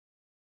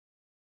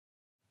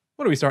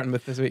What are we starting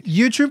with this week?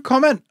 YouTube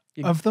comment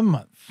of the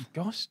month.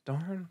 Gosh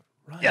darn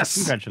right. Yes.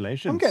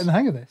 Congratulations. I'm getting the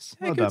hang of this.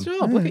 Hey, Well good done.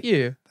 job. Look at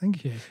you.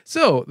 Thank you.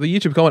 So, the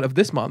YouTube comment of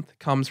this month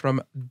comes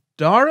from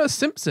Dara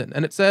Simpson,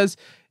 and it says,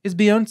 "Is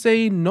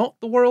Beyonce not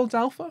the world's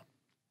alpha?"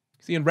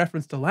 See, in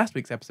reference to last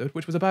week's episode,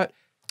 which was about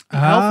the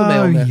alpha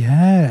male myth.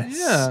 Yes.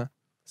 Yeah.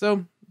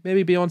 So,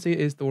 maybe Beyonce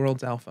is the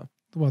world's alpha.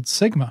 The word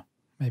Sigma,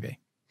 maybe.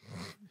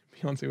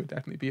 Beyonce would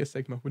definitely be a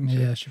Sigma, wouldn't she?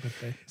 Yeah, she would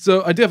be.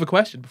 So, I do have a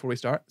question before we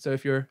start. So,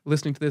 if you're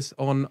listening to this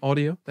on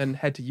audio, then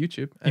head to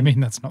YouTube. You mean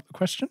that's not the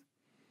question?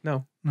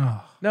 No.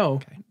 Oh. No.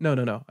 Okay.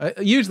 No.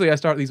 Usually I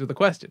start these with a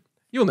question.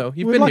 You'll know.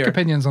 You've We'd been like here.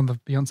 opinions on the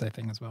Beyonce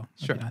thing as well.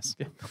 That'd Sure. be nice.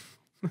 Yeah.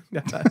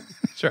 Yeah,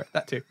 sure,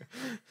 that too.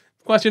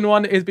 Question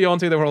 1, is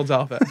Beyonce the world's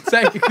alpha?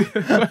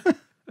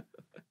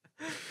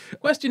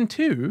 Question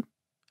 2,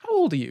 how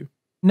old are you?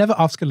 Never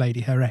ask a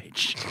lady her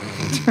age.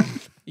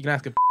 You can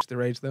ask a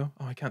their age though.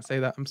 Oh, I can't say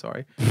that. I'm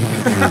sorry.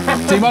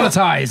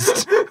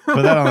 Demonetized.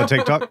 Put that on the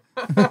TikTok.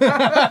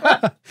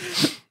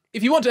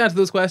 If you want to answer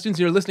those questions and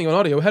you're listening on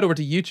audio, head over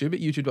to YouTube at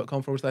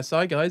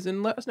youtube.com/SCI Guys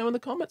and let us know in the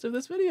comments of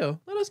this video.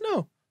 Let us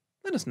know.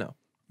 Let us know.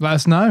 Let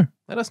us know.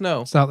 Let us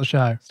know. Start the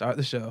show. Start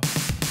the show.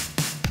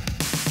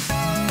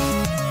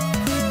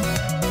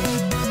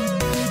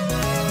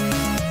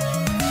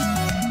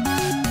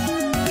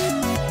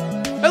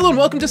 Hello and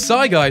welcome to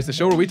SCI Guys, the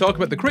show where we talk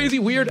about the crazy,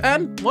 weird,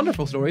 and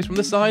wonderful stories from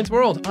the science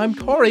world. I'm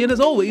Corey, and as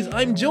always,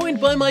 I'm joined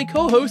by my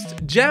co-hosts,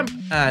 Jamp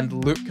and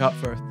Luke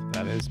Cutforth.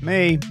 That is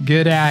me.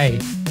 Good day.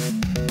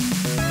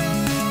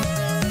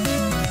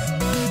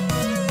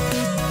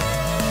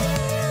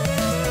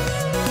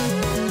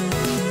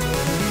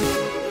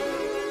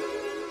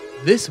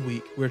 This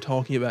week, we're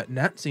talking about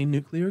Nazi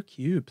nuclear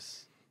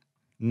cubes.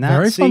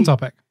 Very Nazi fun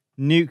topic.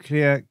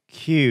 nuclear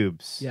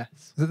cubes.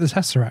 Yes. Is it the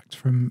Tesseract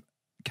from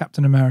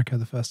Captain America,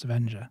 the First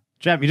Avenger?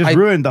 Jam, you just I-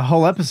 ruined the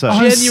whole episode.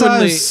 I'm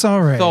Genuinely so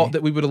sorry. thought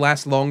that we would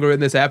last longer in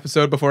this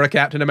episode before a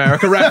Captain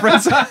America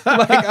reference. Like,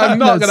 I'm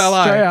not No, going to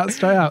lie.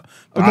 Straight out.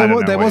 But I there, don't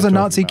was, know there what was you're a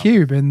talking Nazi about.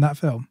 cube in that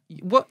film.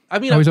 What I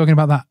mean, Are we talking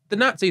about that? the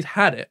Nazis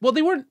had it. Well,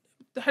 they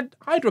had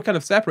Hydra kind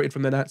of separated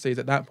from the Nazis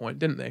at that point,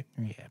 didn't they?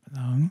 Yeah, but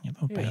no, Yeah.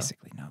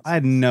 basically Nazis. I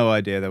had no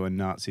idea there were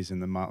Nazis in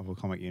the Marvel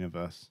comic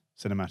universe,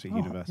 cinematic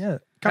universe. Yeah.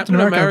 Captain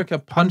America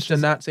punched a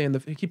Nazi in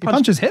the he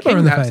punches Hitler King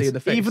in the Nazi face. in the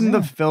face. Even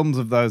the films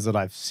of those that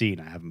I've seen,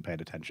 I haven't paid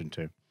attention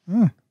to.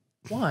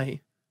 Why?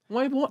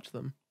 Why watch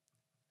them?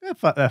 They're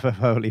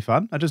perfectly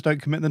fun. I just don't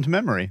commit them to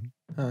memory.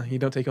 You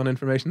don't take on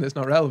information that's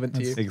not relevant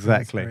to you.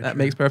 Exactly. very That true.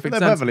 makes perfect They're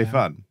sense. perfectly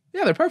fun.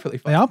 Yeah, they're perfectly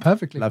They fun. are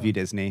perfectly Love fun. you,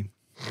 Disney.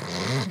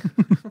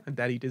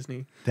 Daddy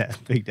Disney.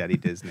 Big Daddy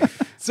Disney.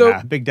 So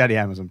Big Daddy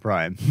Amazon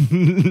Prime.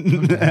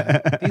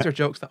 these are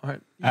jokes that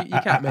aren't. You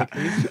can't make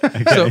these.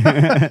 So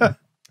the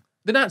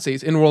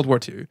Nazis in World War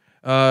II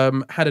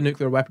had a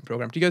nuclear weapon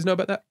program. Do you guys know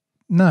about that?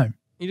 No.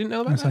 You didn't know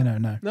I about say that?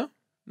 no. No.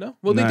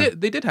 Well, No.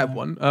 they did have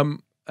one.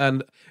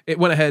 And it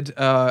went ahead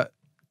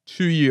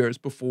 2 years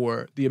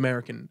before the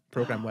American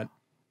program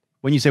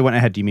When you say went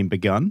ahead, do you mean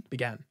begun?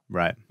 began.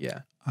 Right.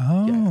 Yeah.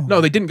 Oh. Yeah.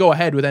 No, they didn't go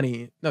ahead with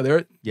any. No, they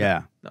were.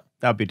 Yeah. No.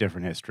 That would be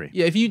different history.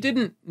 Yeah, if you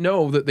didn't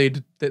know that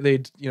they'd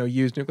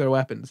used nuclear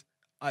weapons,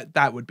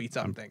 that would be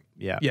something.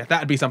 Yeah. Yeah,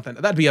 that'd be something.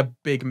 That'd be a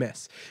big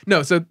miss.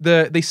 No, so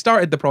they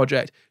started the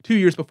project 2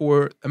 years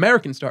before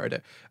Americans started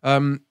it.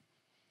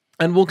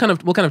 And we'll kind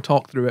of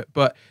talk through it,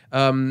 but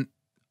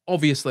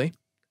obviously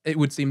it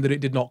would seem that it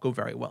did not go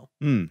very well,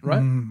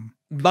 right? Mm.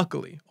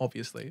 Luckily,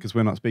 obviously. Because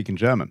we're not speaking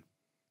German.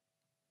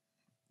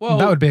 Well,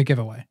 That would be a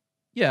giveaway.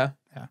 yeah.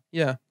 Yeah.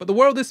 Yeah. But the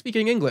world is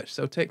speaking English,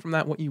 so take from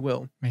that what you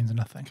will. Means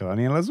nothing.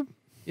 Colonialism?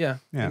 Yeah.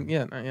 Yeah.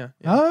 Yeah.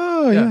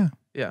 Oh, Yeah.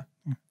 yeah.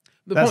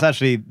 The That's point-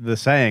 actually the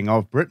saying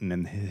of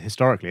Britain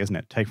historically, isn't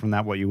it? Take from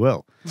that what you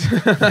will.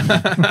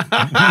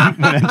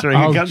 When entering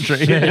Oh, a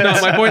country. shit. No,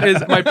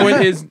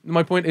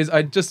 my point is,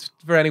 I just,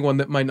 for anyone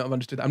that might not have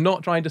understood, I'm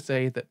not trying to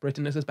say that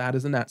Britain is as bad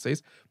as the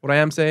Nazis. What I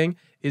am saying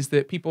is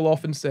that people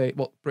often say,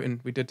 well, Britain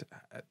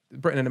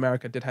and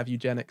America did have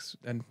eugenics,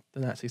 and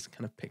the Nazis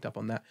kind of picked up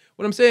on that.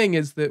 What I'm saying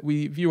is that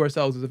we view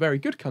ourselves as a very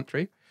good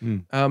country,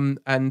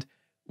 and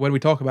when we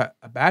talk about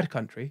a bad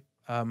country,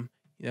 and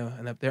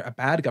they're a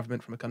bad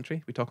government from a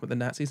country, we talk about the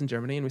Nazis in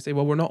Germany, and we say,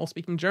 well, we're not all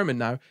speaking German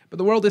now, but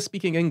the world is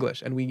speaking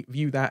English, and we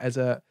view that as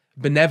a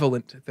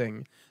benevolent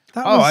thing.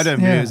 I don't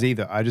view it as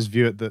either. I just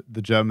view it that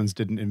the Germans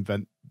didn't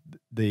invent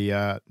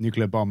the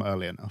nuclear bomb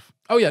early enough.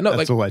 Oh yeah, no,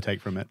 That's all I take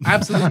from it.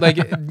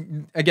 absolutely.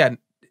 Again,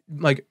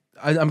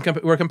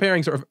 we're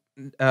comparing sort of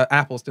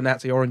apples to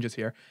Nazi oranges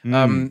here.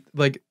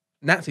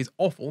 Nazis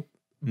awful,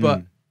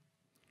 but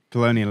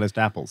Colonialist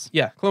apples.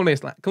 yeah,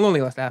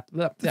 colonialist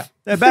apples. Yeah,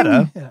 They're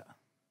better, Yeah.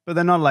 but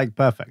they're not like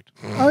perfect.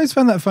 I always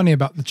found that funny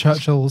about the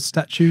Churchill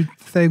statue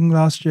thing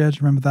last year. Do you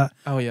remember that?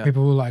 oh yeah,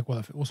 People were like, well,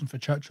 if it wasn't for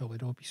Churchill,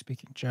 we'd all be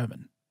speaking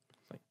German.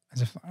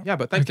 As if, yeah.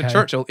 But thanks to okay.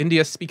 Churchill,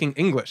 India's speaking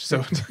English,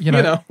 so You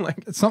know,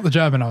 It's not the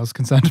German I was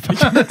concerned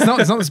about. it's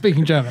not the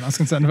speaking German I was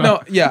concerned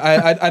about. No,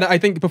 yeah, I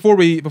think before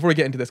we get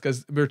into this,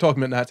 because we're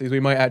talking about Nazis, we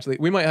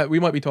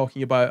might be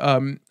talking about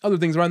other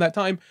things around that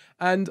time,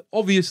 and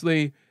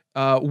obviously,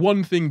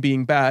 one thing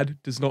being bad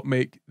does not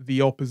make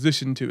the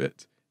opposition to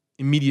it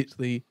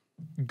immediately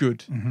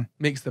good. Mhm.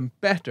 Makes them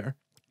better,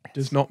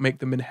 does not make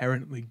them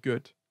inherently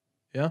good.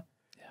 Yeah?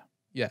 Yeah.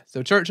 Yeah.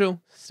 So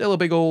Churchill, still a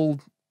big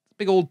old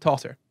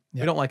tosser.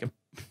 Yeah. We don't like him.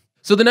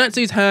 So the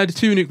Nazis had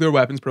 2 nuclear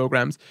weapons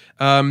programs,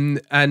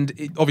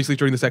 obviously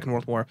during the Second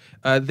World War.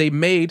 They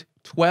made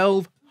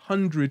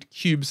 1,200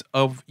 cubes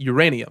of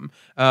uranium,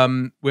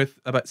 with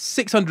about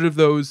 600 of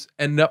those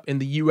ended up in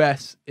the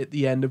US at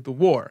the end of the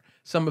war,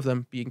 some of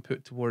them being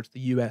put towards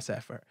the US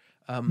effort,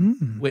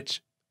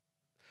 which,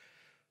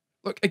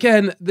 look,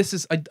 again, this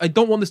is, I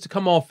don't want this to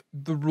come off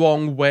the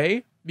wrong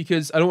way,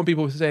 because I don't want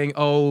people saying,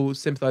 oh,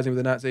 sympathizing with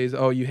the Nazis,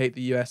 oh, you hate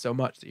the US so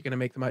much that you're going to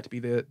make them out to be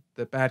the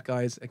bad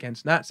guys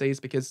against Nazis,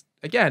 because,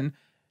 again,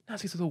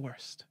 Nazis are the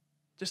worst.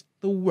 Just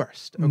the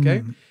worst,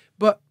 okay?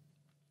 But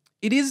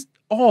it is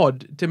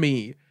odd to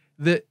me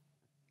that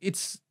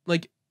it's,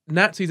 like,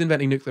 Nazis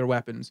inventing nuclear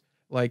weapons,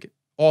 like,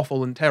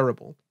 awful and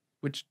terrible,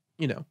 which,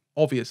 you know,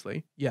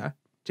 obviously, yeah,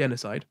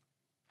 genocide.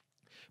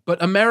 But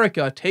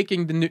America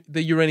taking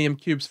the uranium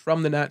cubes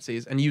from the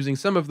Nazis and using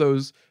some of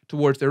those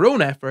towards their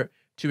own effort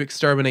to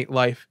exterminate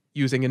life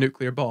using a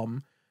nuclear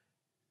bomb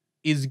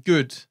is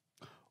good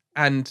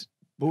and,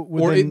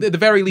 or at the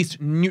very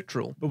least,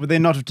 neutral. But would they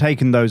not have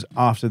taken those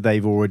after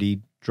they've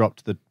already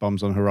dropped the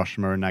bombs on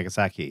Hiroshima and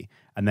Nagasaki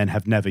and then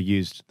have never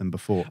used them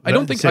before? I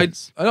don't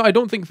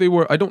think they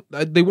were.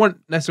 They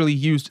weren't necessarily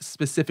used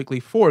specifically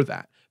for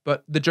that.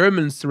 But the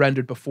Germans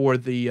surrendered before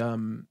the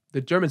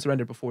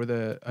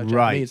Japanese.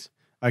 Right.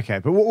 Okay,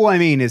 but what I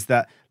mean is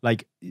that,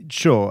 like,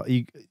 sure,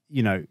 you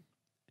know,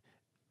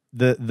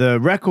 the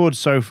record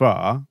so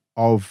far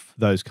of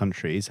those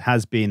countries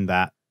has been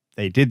that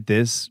they did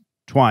this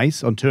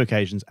twice on 2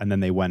 occasions and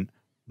then they went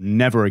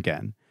never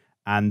again,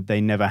 and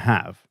they never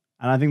have.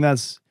 And I think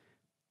that's,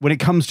 when it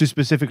comes to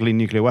specifically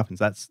nuclear weapons,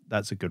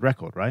 that's a good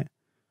record, right?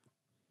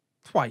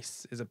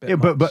 Twice is a bit. Yeah,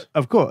 much. but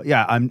of course,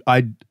 yeah,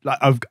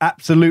 I've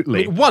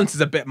absolutely, I mean, once is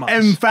a bit much.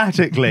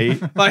 emphatically,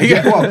 Like,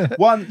 well,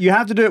 one, you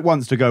have to do it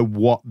once to go,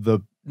 what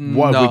have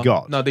we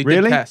got? No, they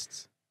really? did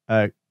tests.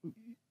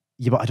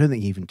 Yeah, but I don't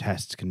think even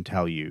tests can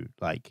tell you,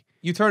 like,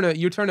 You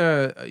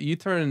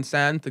turn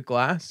sand to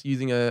glass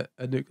using a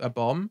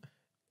bomb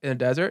in a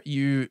desert.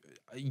 You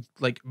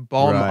like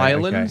bomb Right,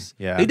 islands.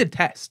 okay, yeah. They did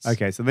tests.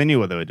 okay, so they knew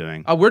what they were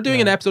doing. We're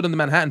doing an episode on the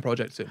Manhattan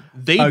Project soon.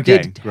 They Okay,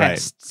 did great.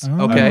 tests.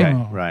 Oh. Okay.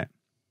 Okay, right.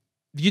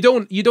 You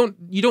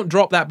don't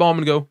drop that bomb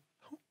and go,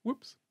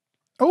 whoops.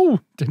 Oh,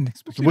 didn't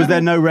expect So was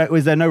there no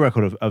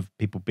record of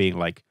people being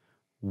like,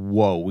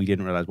 whoa, we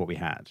didn't realize what we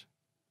had?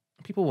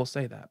 People will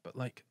say that, but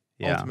like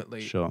Yeah,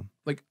 ultimately, sure.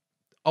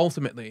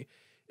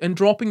 and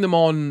dropping them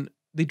on,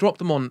 they dropped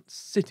them on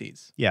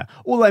cities. Yeah.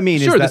 All I mean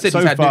Sure, is the that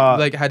cities so had far,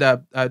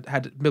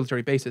 had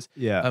military bases.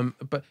 yeah,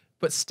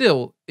 But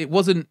still, it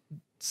wasn't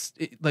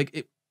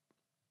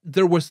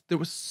there were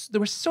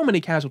so many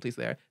casualties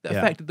there that Yeah.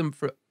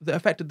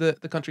 affected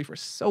the country for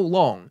so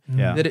long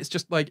Yeah. that it's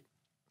just like,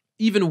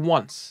 even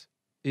once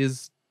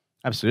is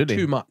absolutely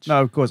too much.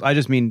 No, of course. I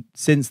just mean,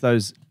 since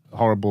those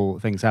horrible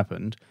things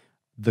happened,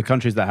 the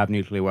countries that have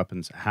nuclear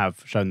weapons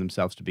have shown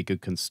themselves to be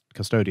good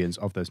custodians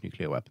of those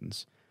nuclear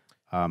weapons.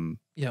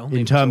 Yeah, only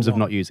In for so terms of long.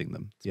 not using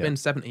them. It's been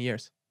 70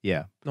 years,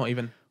 Yeah. not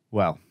even.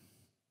 Well,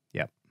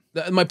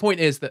 My point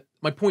is,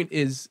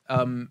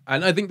 and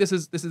I think this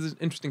is an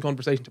interesting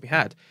conversation to be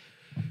had,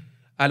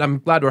 and I'm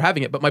glad we're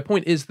having it. But my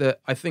point is that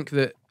I think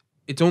that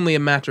it's only a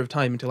matter of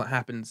time until it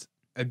happens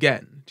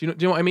again. Do you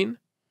know what I mean?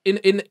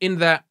 In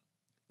that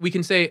we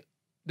can say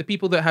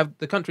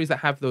the countries that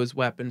have those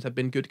weapons have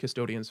been good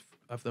custodians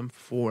of them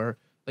for,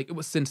 like, it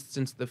was since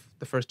the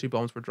first 2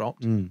 bombs were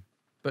dropped.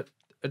 But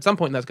at some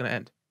point that's going to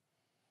end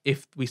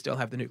if we still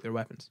have the nuclear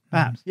weapons.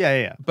 perhaps.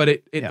 Yeah. But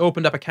it Yeah.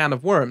 opened up a can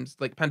of worms,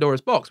 like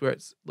Pandora's box, where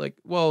it's like,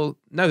 well,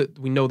 now that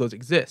we know those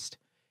exist,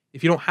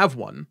 if you don't have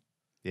one,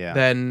 Yeah.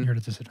 then You're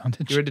at a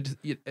disadvantage. you're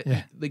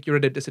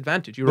at a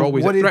disadvantage. You're But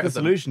always what at is threat the of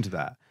them. solution to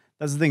that?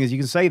 That's the thing, is you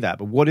can say that,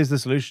 but what is the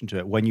solution to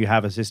it when you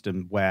have a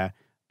system where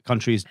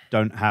countries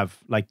don't have,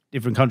 like,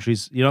 different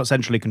countries, you're not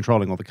centrally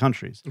controlling all the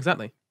countries.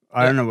 Exactly.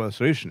 I don't know what the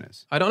solution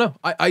is. I don't know.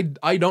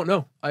 I don't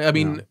know. I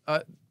mean,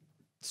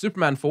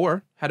 Superman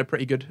 4 had a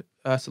pretty good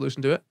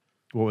solution to it.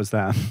 What was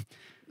that?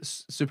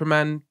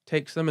 Superman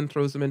takes them and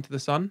throws them into the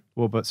sun.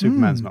 Well, but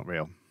Superman's not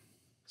real.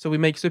 So we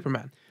make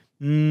Superman.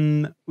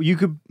 You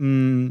could.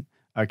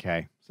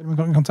 Okay. Has anyone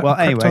got in contact Well,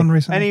 with Krypton anyway,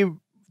 recently? any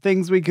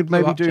things we could Blow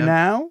maybe up, do Jen.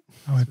 now?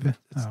 Oh,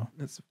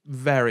 That's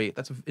very.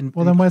 That's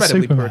Well, then where's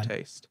incredibly poor Superman?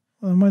 taste.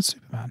 Well, then where's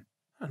Superman?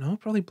 I don't know.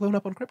 Probably blown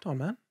up on Krypton,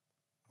 man.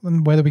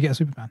 Then where do we get a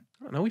Superman?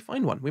 I don't know. We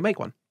find one. We make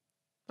one.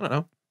 I don't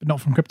know. But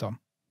not from Krypton.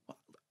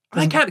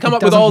 I can't come it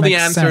up with all the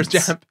doesn't make answers,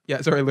 sense. Jam. Yeah,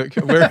 sorry, Luke.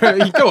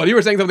 Go on. You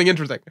were saying something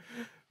interesting.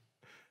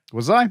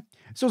 Was I?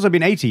 It's also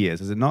been 80 years,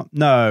 has it not?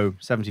 No,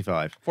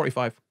 75.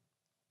 45.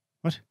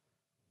 What?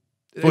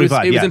 It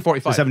 45. was yeah. in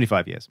 45. So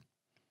 75 years.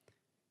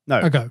 No.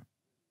 Ago.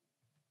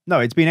 No,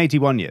 it's been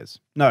 81 years.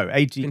 No,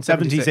 Been 76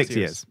 76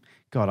 years.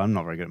 God, I'm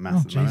not very good at maths.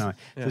 Oh, at the moment, jeez. am I?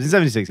 Yeah. So it's in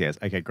 76 years.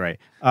 Okay, great.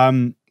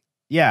 I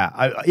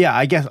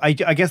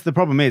guess the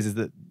problem is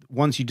that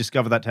once you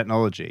discover that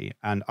technology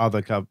and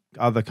other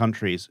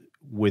countries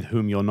with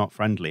whom you're not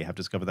friendly have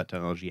discovered that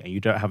technology, and you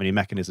don't have any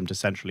mechanism to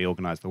centrally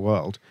organize the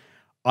world,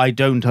 I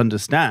don't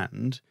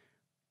understand.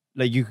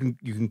 Like you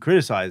can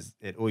criticize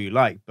it all you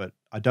like, but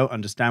I don't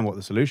understand what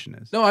the solution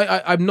is. No,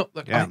 I'm not.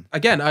 Like, Yeah.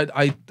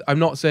 I'm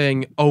not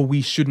saying, oh,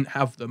 we shouldn't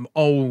have them.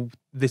 Oh,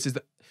 this is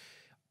the.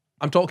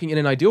 I'm talking in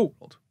an ideal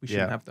world, we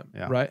shouldn't have them,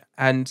 right?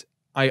 And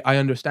I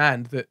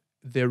understand that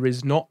there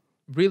is not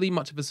really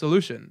much of a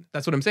solution.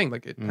 That's what I'm saying.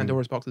 Like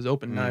Pandora's box is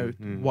open now.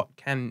 What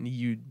can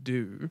you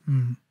do?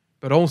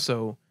 But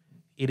also,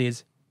 it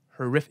is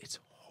horrific. It's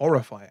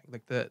horrifying.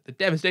 Like the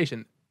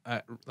devastation,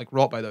 like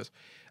wrought by those.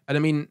 And I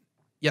mean,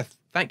 yeah,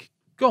 thank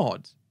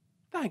God,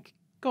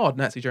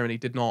 Nazi Germany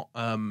did not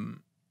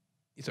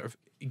sort of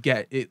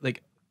get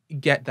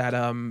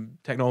that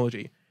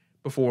technology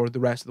before the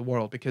rest of the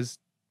world, because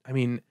I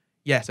mean,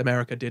 yes,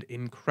 America did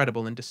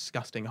incredible and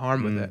disgusting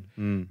harm with it,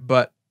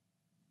 but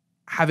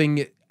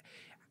having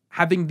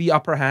the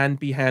upper hand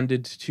be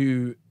handed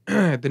to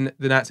the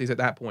Nazis at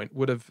that point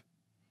would have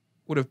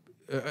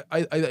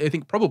I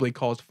think probably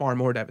caused far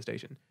more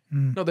devastation.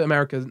 Not that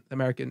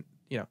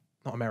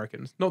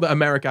not that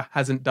America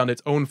hasn't done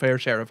its own fair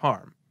share of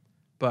harm,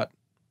 but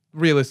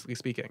realistically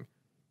speaking,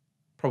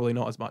 probably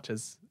not as much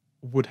as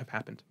would have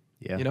happened.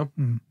 Yeah. You know?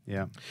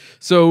 Yeah.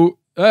 So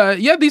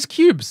these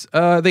cubes,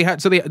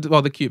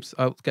 the cubes,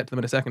 I'll get to them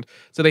in a second.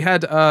 So they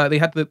had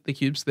the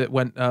cubes that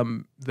went,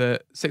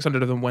 the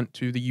 600 of them went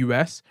to the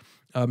US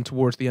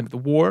towards the end of the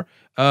war.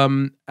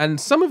 And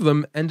some of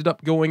them ended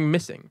up going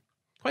missing.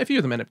 Quite a few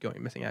of them ended up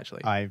going missing,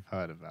 actually. I've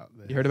heard about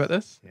this. You heard about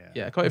this? Yeah.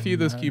 Yeah, quite a few of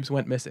those cubes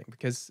went missing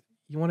because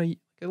you want a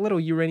little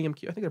uranium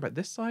cube. I think they're about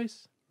this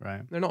size.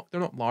 Right. They're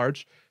not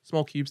large.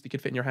 Small cubes that you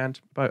could fit in your hand.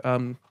 But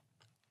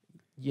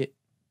yeah.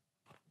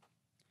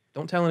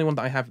 Don't tell anyone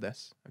that I have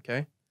this,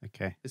 okay?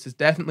 Okay. This is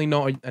definitely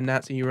not a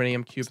Nazi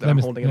uranium cube that I'm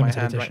holding in my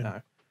hand right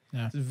now.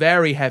 Yeah. It's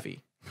very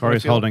heavy.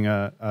 Corey's holding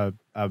a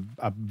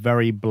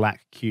very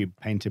black cube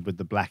painted with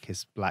the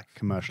blackest black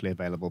commercially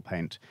available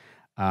paint.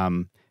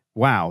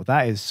 Wow,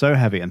 that is so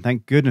heavy, and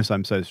thank goodness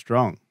I'm so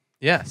strong.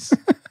 Yes.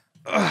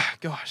 Ugh,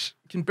 gosh,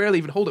 you can barely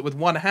even hold it with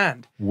one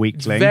hand. Weakling.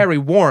 It's very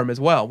warm as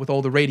well with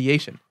all the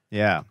radiation.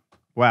 Yeah.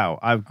 Wow.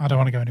 I don't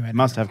want to go anywhere.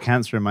 must have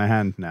cancer in my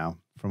hand now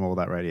from all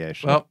that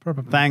radiation. Well,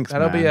 Probably. Thanks,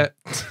 that'll man. be it.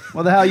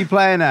 What the hell are you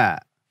playing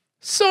at?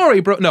 Sorry,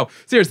 bro. No,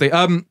 seriously.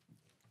 A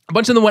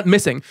bunch of them went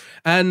missing,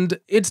 and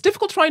it's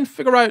difficult to try and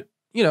figure out,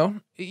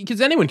 because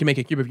anyone can make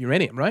a cube of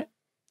uranium, right?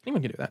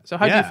 Anyone can do that. So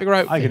how do you figure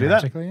out? I can do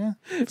that. Yeah.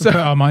 So, put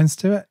our minds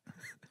to it.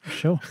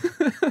 Sure.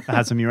 If I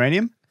had some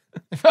uranium.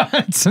 If I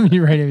had some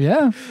uranium,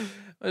 yeah.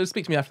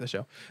 Speak to me after the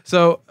show.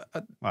 So,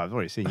 Well, I've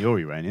already seen your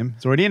uranium.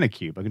 It's already in a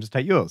cube. I can just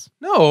take yours.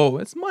 no,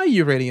 it's my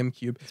uranium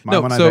cube. It's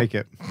mine when I bake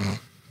it.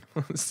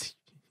 Yours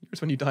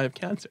when you die of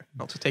cancer.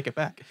 I'll just take it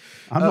back.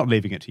 I'm not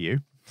leaving it to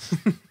you.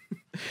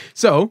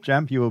 So,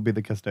 Jamp, you will be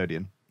the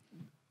custodian.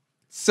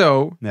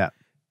 Yeah.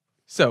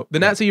 So the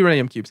Nazi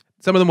uranium cubes,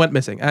 some of them went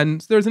missing,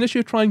 and there's an issue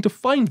of trying to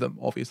find them,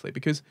 obviously,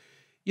 because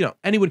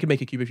anyone can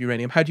make a cube of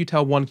uranium. How do you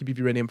tell one cube of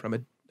uranium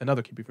from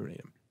another cube of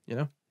uranium?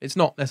 It's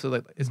not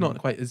necessarily, it's not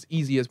quite as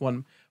easy as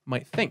one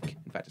might think.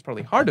 In fact, it's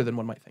probably harder than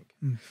one might think.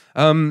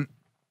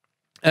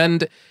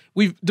 And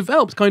we've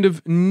developed kind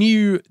of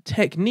new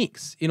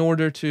techniques in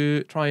order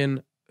to try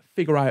and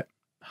figure out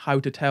how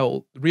to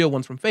tell real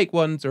ones from fake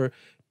ones, or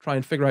try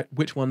and figure out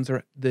which ones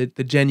are the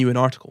genuine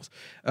articles.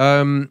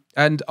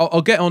 And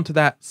I'll get onto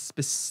that,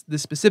 the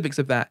specifics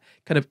of that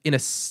kind of in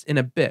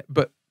a bit.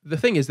 But the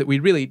thing is that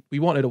we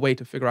wanted a way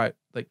to figure out,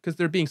 like, because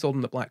they're being sold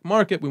in the black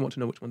market, we want to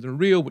know which ones are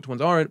real, which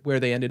ones aren't, where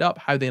they ended up,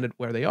 how they ended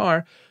where they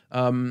are.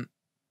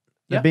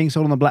 They're being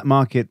sold on the black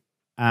market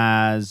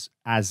as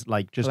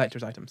like just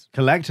collector's items.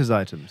 Collector's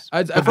items.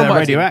 But they're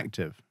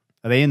radioactive.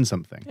 Are they in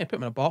something? Yeah, put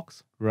them in a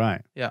box.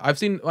 Right. Yeah, I've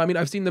seen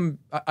them.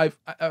 I've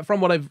from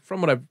what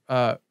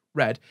I've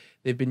read,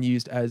 they've been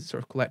used as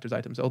sort of collector's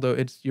items. Although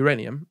it's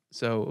uranium,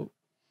 so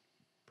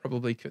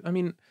probably could. I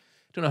mean,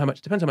 don't know how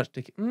much. Depends how much.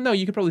 No,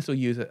 you could probably still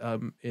use it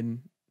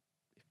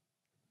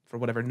for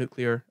whatever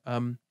nuclear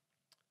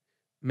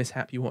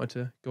mishap you wanted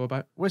to go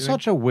about. We're doing.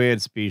 such a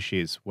weird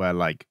species where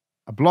like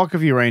a block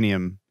of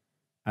uranium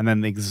and then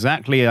the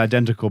exactly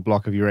identical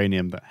block of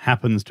uranium that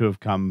happens to have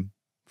come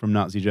from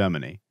Nazi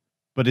Germany,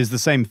 but is the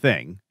same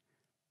thing.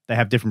 They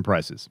have different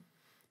prices.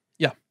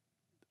 Yeah.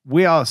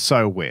 We are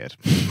so weird.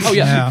 Oh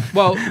yeah.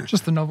 Well,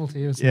 just the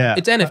novelty, isn't yeah.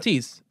 it's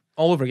NFTs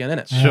all over again, isn't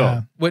it?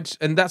 Sure.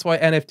 And that's why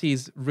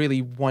NFTs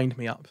really wind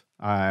me up.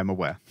 I'm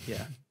aware.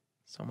 Yeah.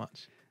 So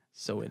much.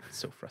 So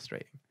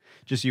frustrating.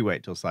 Just you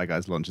wait till SCI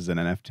GUYS launches an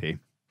NFT.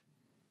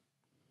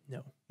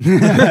 No.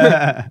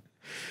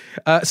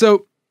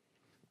 So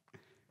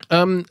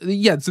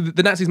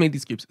the Nazis made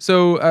these cubes.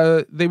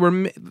 So they were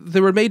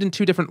made in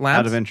two different labs.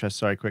 Out of interest,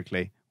 sorry,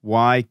 quickly.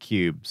 Why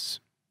cubes?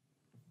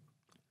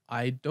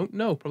 I don't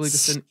know. Probably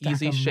just an Stack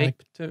easy 'em,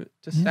 shape to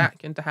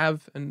stack and to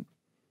have, and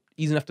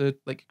easy enough to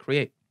like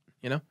create.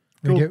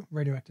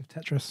 Radioactive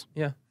Tetris.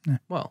 Yeah.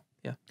 Well,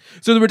 yeah.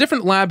 So there were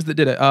different labs that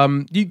did it.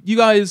 You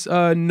guys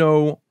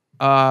know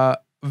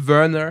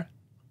Werner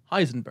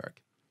Heisenberg.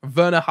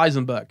 Werner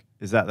Heisenberg.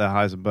 Is that the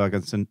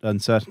Heisenberg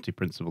uncertainty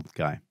principle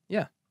guy?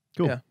 Yeah.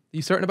 Cool. Yeah. Are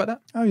you certain about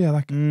that? Oh yeah,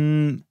 like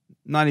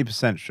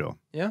 90% sure.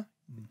 Yeah.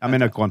 I'm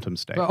in a quantum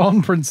state. but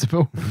on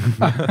principle.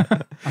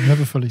 I'm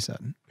never fully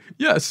certain.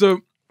 Yeah. So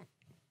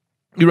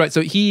you're right.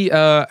 So he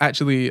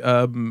actually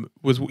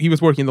was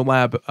working in the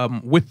lab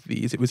with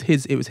these. It was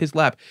his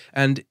lab,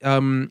 and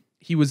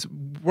he was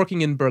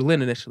working in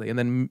Berlin initially, and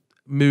then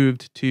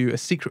moved to a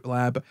secret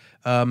lab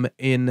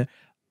in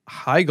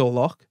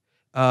Haigerloch,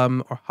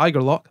 or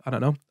Haigerloch, I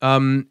don't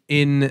know,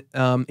 in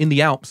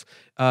the Alps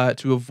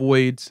to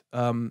avoid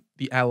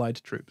the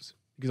Allied troops,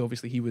 because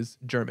obviously he was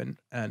German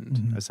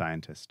and A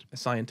scientist.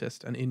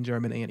 and in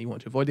Germany, and he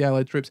wanted to avoid the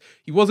Allied troops.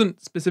 He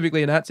wasn't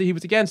specifically a Nazi; he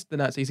was against the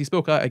Nazis. He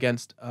spoke out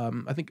against,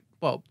 I think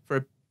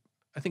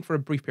for a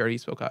brief period, he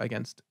spoke out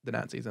against the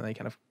Nazis, and then he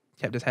kind of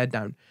kept his head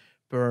down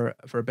for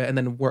a bit, and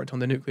then worked on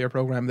the nuclear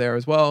program there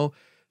as well.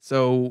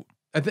 So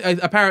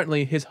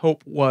apparently his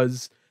hope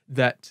was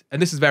that,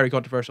 and this is very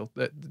controversial,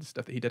 the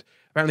stuff that he did,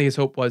 apparently his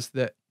hope was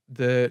that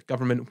the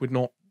government would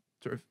not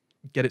sort of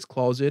get its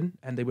claws in,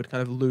 and they would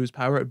kind of lose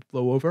power, it would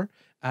blow over,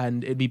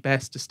 and it'd be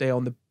best to stay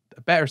on the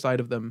better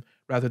side of them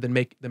rather than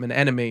make them an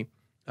enemy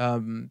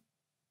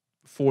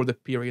for the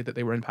period that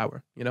they were in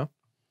power, you know?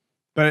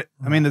 But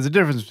I mean, there's a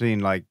difference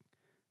between like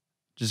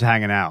just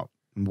hanging out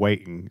and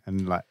waiting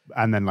and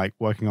then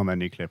working on their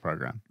nuclear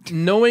program.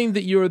 Knowing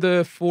that you're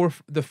the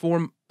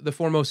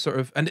foremost sort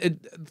of, and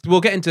we'll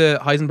get into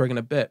Heisenberg in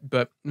a bit,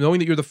 but knowing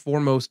that you're the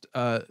foremost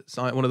one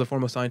of the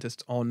foremost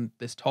scientists on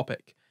this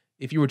topic,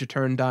 if you were to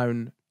turn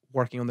down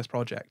working on this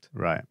project,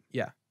 Right.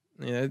 yeah,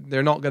 you know,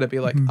 they're not going to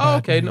be like, oh,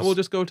 okay, no, we'll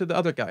just go to the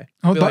other guy.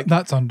 Oh, Like,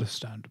 that's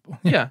understandable.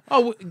 yeah.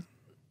 Oh,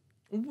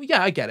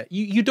 yeah, I get it.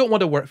 You don't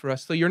want to work for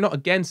us, so you're not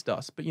against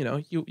us, but you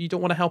know, you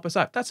don't want to help us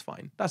out. That's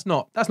fine. That's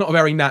not a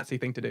very Nazi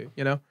thing to do,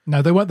 you know?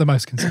 No, they weren't the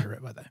most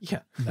considerate, were they? Yeah.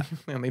 No.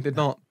 And they did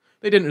not.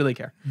 They didn't really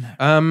care.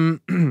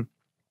 No.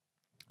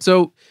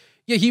 So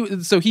yeah, he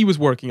was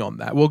working on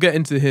that. We'll get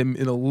into him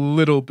in a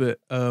little bit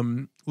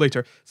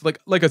later. So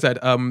like I said,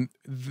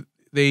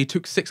 they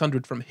took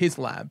 600 from his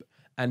lab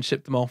and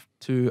shipped them off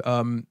to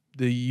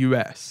the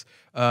US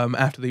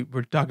after they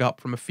were dug up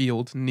from a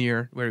field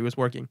near where he was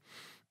working.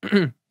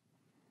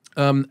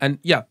 And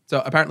yeah,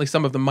 so apparently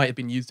some of them might have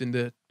been used in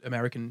the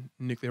American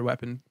nuclear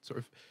weapon, sort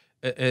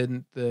of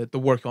in the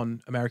work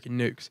on American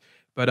nukes.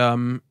 But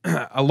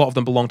a lot of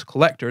them belong to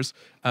collectors.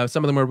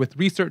 Some of them are with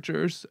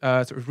researchers,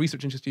 sort of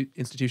research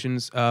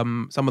institutions.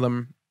 Some of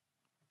them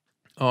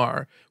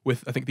are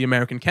with, I think, the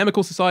American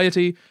Chemical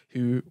Society,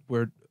 who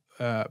were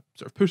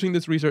sort of pushing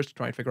this research to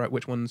try and figure out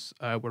which ones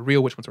were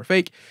real, which ones were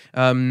fake.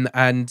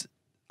 And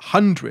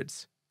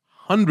hundreds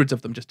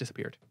of them just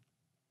disappeared.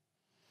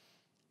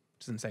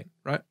 Which is insane,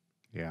 right?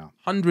 Yeah.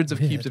 Hundreds of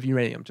Weird. cubes of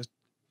uranium just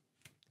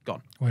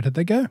gone. Where did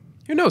they go?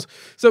 Who knows?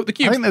 So the I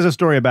cubes. think there's a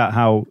story about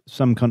how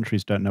some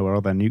countries don't know where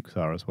all their nukes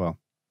are as well.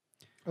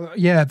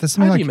 Yeah, there's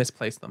How something do like you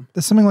misplace them?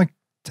 there's something like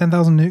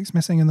 10,000 nukes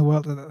missing in the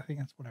world. I think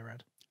that's what I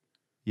read.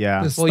 Yeah.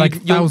 There's Well, like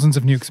you'll- thousands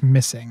of nukes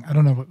missing. I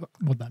don't know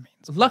what that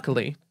means.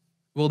 Luckily,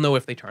 we'll know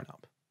if they turn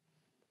up.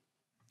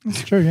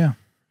 It's true, yeah.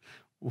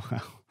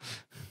 Wow.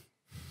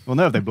 Well,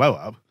 no, if they blow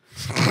up.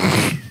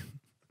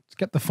 Let's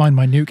get the Find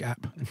My Nuke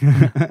app.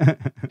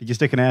 Did you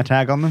stick an air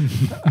tag on them?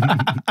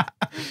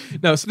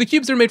 No, so the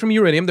cubes are made from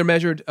uranium. They're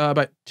measured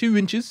about 2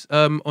 inches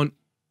on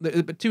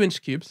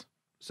 2-inch cubes.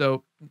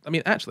 So, I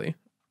mean, actually,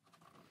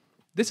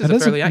 this is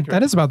fairly accurate.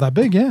 That is about that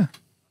big, yeah.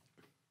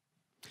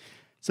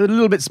 So a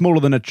little bit smaller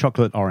than a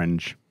chocolate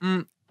orange.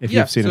 If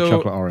you've seen a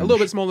chocolate orange. A little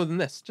bit smaller than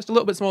this. Just a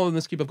little bit smaller than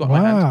this cube I've got in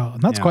my hand. Wow,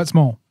 and that's Yeah. quite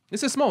small.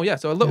 This is small, yeah.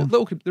 So a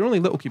little cube. They're only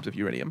little cubes of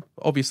uranium.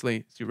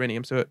 Obviously, it's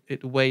uranium, so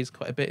it weighs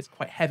quite a bit. It's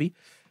quite heavy.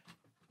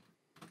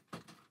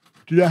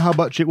 Do you know how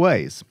much it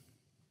weighs?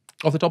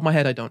 Off the top of my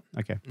head, I don't.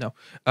 Okay. No.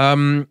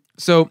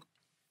 So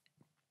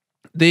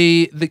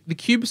the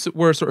cubes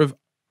were sort of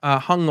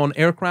hung on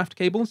aircraft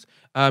cables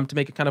to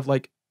make a kind of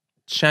like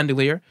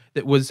chandelier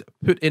that was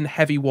put in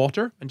heavy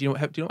water. And do you know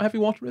what heavy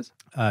water is?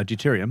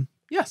 Deuterium.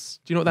 Yes.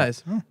 Do you know what that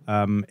is?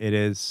 It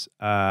is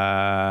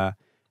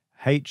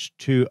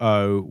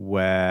H2O,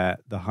 where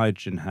the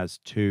hydrogen has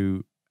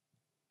two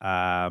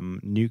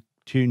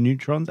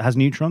neutrons. It has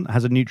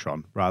a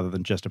neutron rather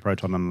than just a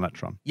proton and an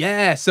electron.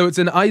 Yeah. So it's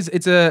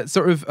a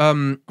sort of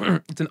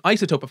it's an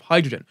isotope of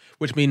hydrogen,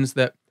 which means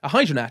that a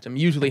hydrogen atom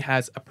usually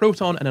has a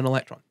proton and an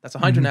electron. That's a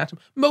hydrogen atom.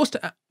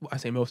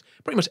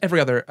 Pretty much every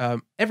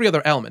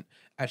other element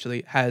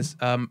actually has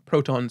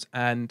protons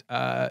and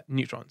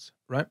neutrons,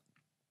 right?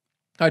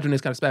 Hydrogen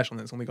is kind of special,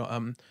 and it's only got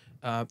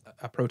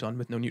a proton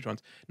with no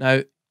neutrons.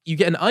 Now, you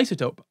get an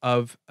isotope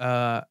of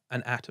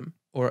an atom,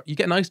 or you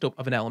get an isotope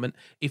of an element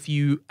if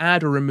you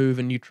add or remove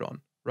a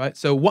neutron, right?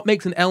 So what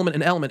makes an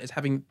element is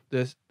having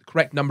the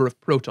correct number of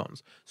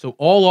protons. So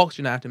all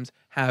oxygen atoms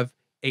have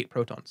 8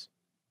 protons.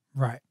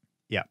 Right.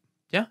 Yeah.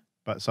 Yeah?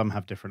 But some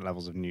have different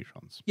levels of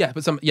neutrons. Yeah,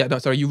 but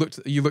you looked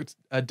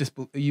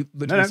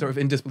No. sort of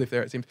in disbelief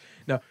there, it seems.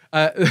 No.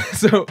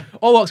 So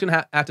all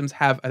oxygen atoms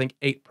have, I think,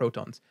 8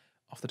 protons.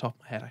 Off the top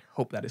of my head, I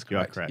hope that is correct. You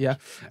are correct. Yeah.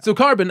 Yeah. So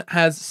carbon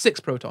has 6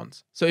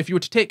 protons. So if you were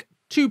to take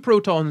 2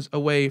 protons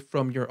away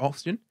from your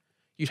oxygen,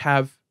 you'd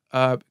have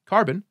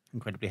carbon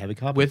Incredibly heavy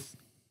carbon. with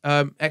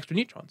extra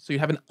neutrons. So you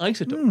have an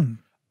isotope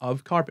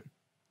of carbon,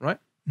 right?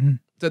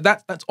 So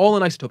that's all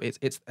an isotope is.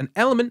 It's an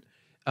element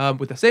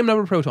with the same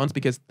number of protons,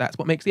 because that's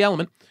what makes the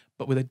element,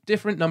 but with a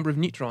different number of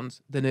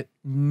neutrons than it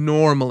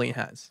normally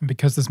has. And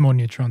because there's more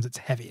neutrons, it's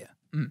heavier.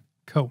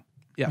 Cool.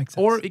 Yeah. Makes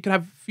sense. Or it could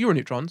have fewer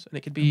neutrons and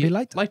it could be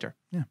lighter.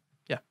 Yeah.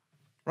 Yeah.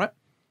 Right?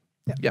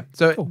 Yeah. Yeah.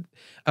 So Cool.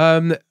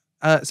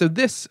 so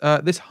this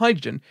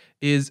hydrogen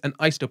is an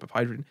isotope of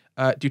hydrogen,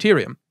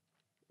 deuterium.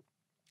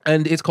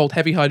 And it's called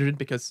heavy hydrogen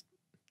because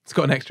it's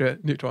got an extra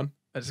neutron.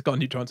 It's got a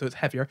neutron, so it's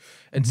heavier.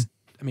 It's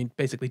I mean,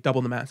 basically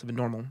double the mass of a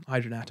normal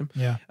hydrogen atom.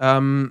 Yeah.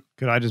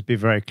 Could I just be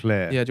very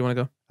clear? Yeah, do you want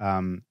to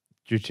go?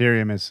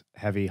 Deuterium is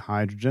heavy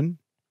hydrogen.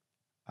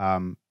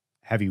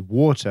 Heavy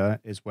water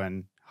is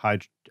when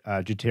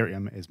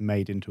deuterium is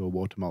made into a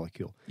water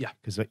molecule. Yeah.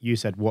 Because you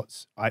said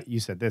you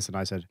said this, and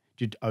I said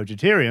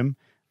deuterium,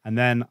 and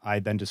then I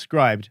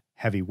described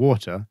heavy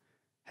water,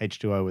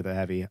 H2O with a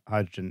heavy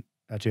hydrogen,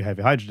 2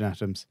 heavy hydrogen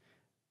atoms.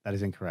 That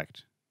is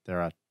incorrect.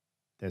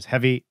 There's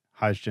heavy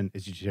hydrogen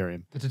is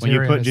deuterium. When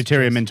you put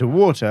deuterium into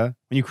water,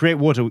 when you create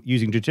water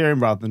using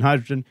deuterium rather than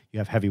hydrogen, you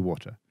have heavy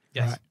water.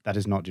 Yes. Right. That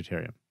is not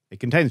deuterium. It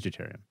contains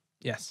deuterium.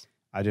 Yes.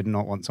 I did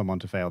not want someone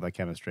to fail their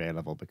chemistry A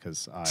level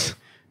because I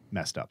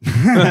messed up.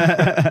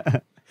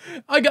 I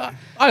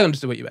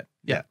understood what you meant.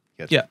 Yeah.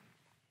 Good. Yeah.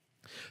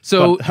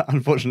 So But,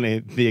 unfortunately,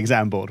 the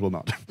exam board will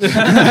not.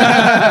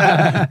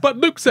 but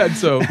Luke said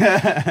so.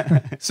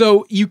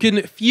 So you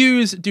can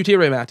fuse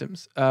deuterium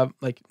atoms,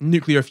 like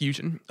nuclear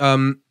fusion.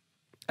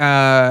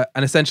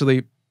 And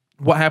essentially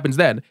what happens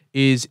then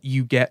is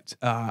you get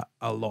a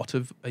lot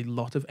of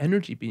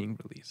energy being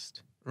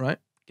released, right?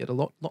 Get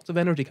lots of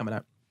energy coming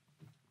out.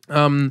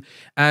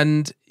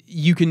 And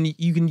you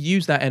can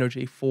use that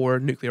energy for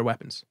nuclear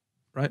weapons,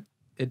 right?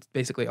 It's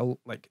basically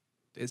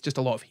it's just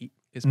a lot of heat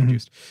is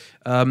produced.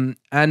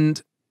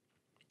 And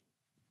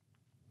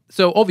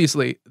so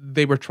obviously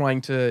they were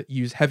trying to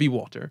use heavy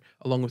water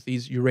along with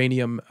these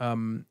uranium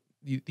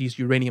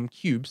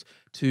cubes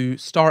to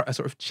start a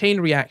sort of chain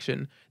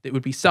reaction that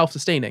would be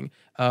self-sustaining,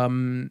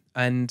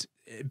 and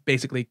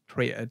basically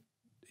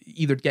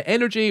either get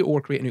energy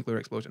or create a nuclear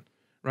explosion,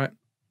 right?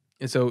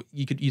 And so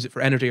you could use it for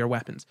energy or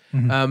weapons.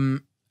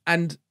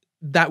 And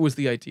that was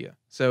the idea.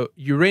 So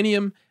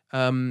uranium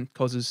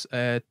causes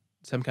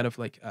some kind of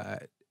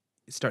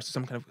starts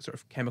some kind of sort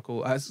of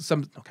chemical,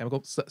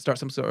 starts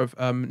some sort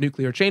of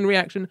nuclear chain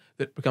reaction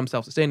that becomes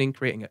self-sustaining,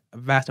 creating a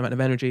vast amount of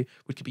energy,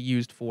 which could be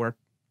used for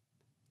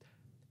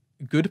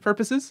good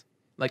purposes,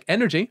 like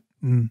energy.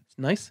 It's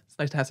nice. It's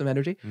nice to have some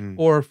energy,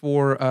 or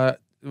for a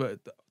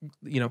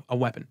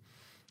weapon.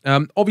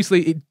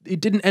 Obviously,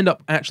 it didn't end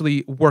up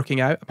actually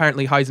working out.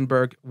 Apparently,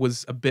 Heisenberg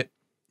was a bit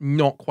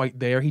not quite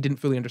there. He didn't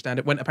fully understand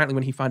it. When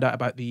he found out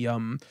about the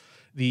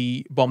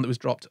bomb that was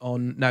dropped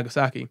on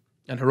Nagasaki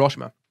and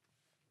Hiroshima,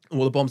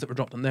 all the bombs that were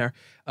dropped on there,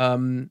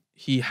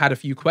 he had a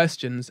few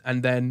questions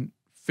and then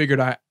figured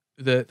out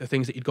the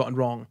things that he'd gotten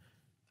wrong.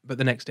 But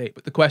the next day,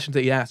 the questions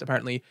that he asked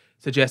apparently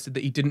suggested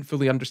that he didn't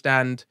fully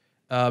understand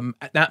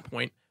at that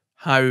point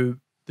how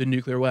the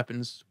nuclear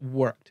weapons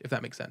worked, if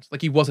that makes sense.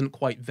 Like he wasn't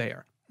quite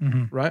there,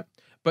 right?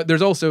 But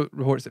there's also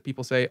reports that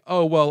people say,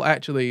 oh well,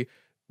 actually,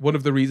 one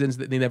of the reasons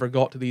that they never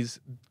got these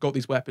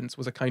weapons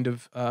was a kind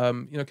of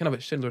kind of a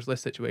Schindler's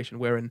List situation,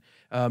 wherein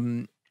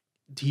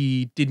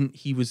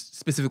he was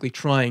specifically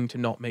trying to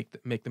not make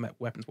the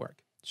weapons work.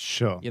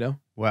 Sure. You know.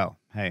 Well,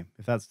 hey,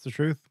 if that's the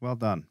truth, well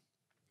done.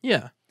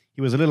 Yeah. He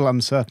was a little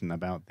uncertain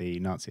about the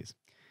Nazis.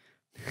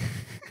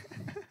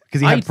 Because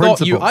he had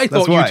principles. I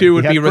thought you two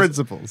would be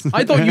principles.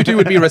 I thought you two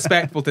would be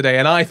respectful today,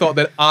 and I thought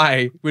that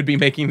I would be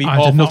making the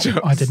awful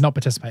jokes. I did not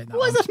participate in that.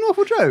 Why is that an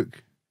awful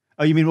joke?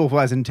 Oh, you mean awful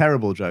as in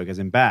terrible joke, as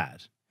in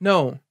bad?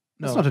 No.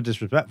 That's not a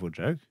disrespectful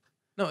joke.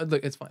 No,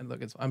 look, it's fine.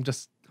 Look, it's fine. I'm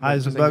just...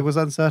 Heisenberg was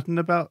uncertain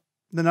about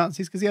the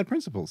Nazis because he had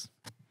principles.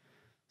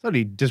 It's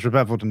only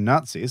disrespectful to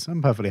Nazis.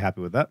 I'm perfectly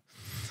happy with that.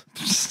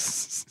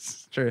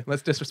 True.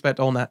 Let's disrespect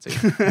all Nazis.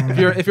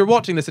 if you're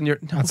watching this and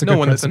no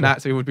one that's a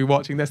Nazi would be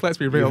watching this. Let's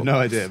be real. You have no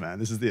idea, man.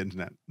 This is the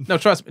internet. No,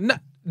 trust me.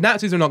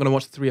 Nazis are not going to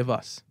watch the three of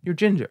us. You're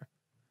ginger.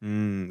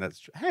 That's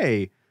true.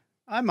 Hey,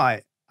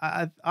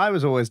 I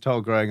was always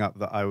told growing up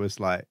that I was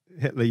like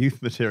Hitler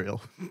Youth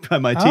material by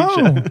my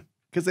teacher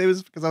because I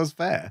was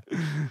fair.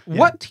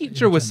 What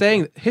teacher was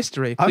saying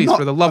history? Please,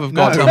 for the love of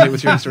God, tell me it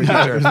was your history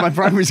teacher. It was my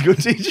primary school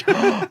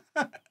teacher.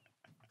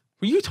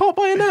 Were you taught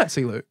by a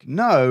Nazi, Luke?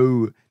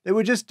 No, they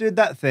would just do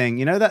that thing.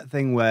 You know that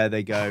thing where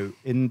they go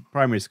in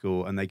primary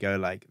school and they go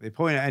like they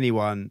point at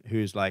anyone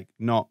who's like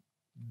not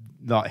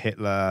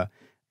Hitler,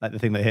 like the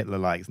thing that Hitler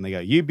likes, and they go,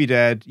 "You'd be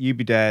dead, you'd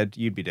be dead,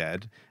 you'd be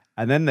dead."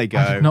 And then they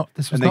go,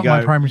 this was not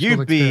my primary school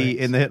 "You'd be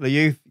in the Hitler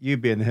Youth,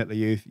 you'd be in the Hitler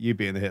Youth, you'd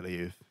be in the Hitler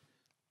Youth."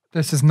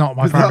 This is not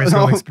my primary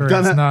school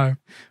experience. No,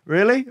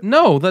 really?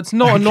 No, that's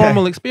not a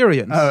normal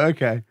experience. Oh,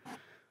 okay,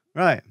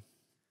 right.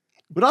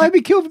 Would I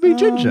be killed for being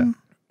ginger?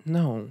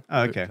 No.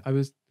 Oh, okay. I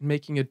was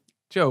making a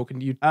joke,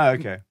 and you. Oh,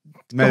 okay.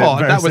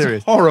 God, that was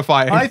serious.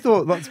 horrifying. I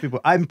thought lots of people.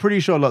 I'm pretty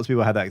sure lots of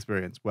people had that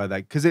experience where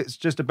they, because it's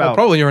just about well,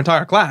 probably your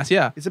entire class.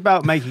 Yeah. It's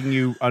about making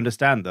you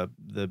understand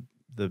the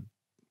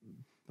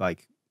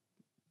like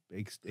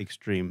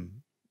extremes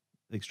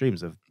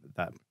of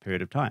that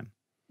period of time.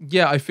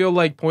 Yeah, I feel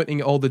like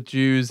pointing at all the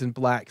Jews and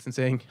blacks and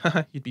saying,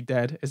 haha, you'd be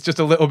dead. It's just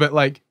a little bit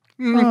like,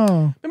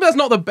 maybe that's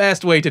not the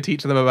best way to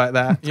teach them about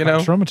that, you know?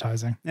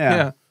 Traumatizing.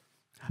 Yeah.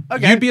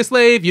 Okay. You'd be a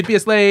slave, you'd be a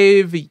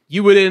slave,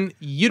 you wouldn't,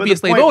 you'd be a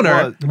slave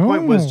owner. The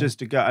point was just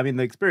to go, I mean,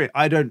 the experience,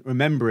 I don't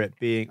remember it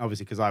being,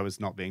 obviously, because I was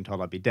not being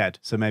told I'd be dead,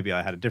 so maybe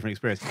I had a different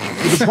experience.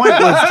 But the point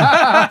was...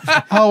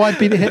 I'd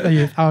be the Hitler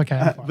Youth. Oh,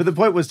 okay. But the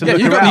point was to Yeah,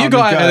 look you around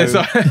got out of this.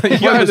 You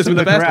got out of this with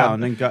the best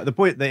one. and go, the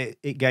point that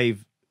it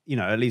gave, you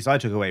know, at least I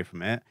took away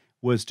from it,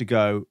 was to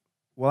go,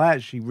 well, I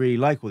actually really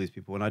like all these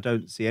people, and I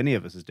don't see any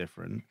of us as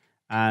different.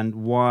 And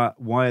why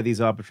are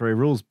these arbitrary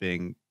rules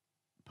being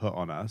put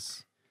on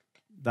us?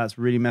 That's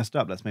really messed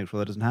up. Let's make sure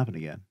that doesn't happen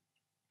again.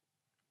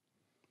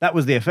 That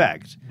was the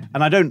effect.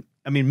 And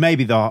I mean,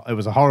 maybe it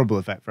was a horrible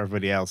effect for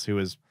everybody else who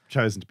was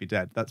chosen to be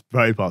dead. That's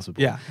very possible.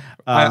 Yeah.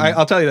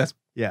 I'll tell you this.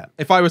 Yeah.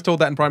 If I was told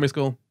that in primary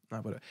school, I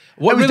would have.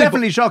 It was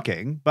definitely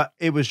shocking, but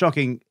it was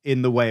shocking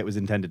in the way it was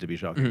intended to be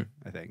shocking,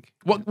 I think.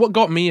 What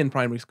got me in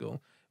primary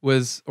school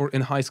was, or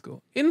in high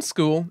school, in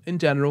school in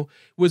general,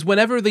 was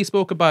whenever they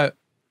spoke about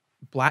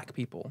black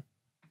people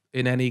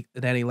in any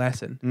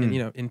lesson,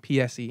 in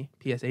PSE,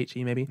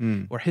 PSHE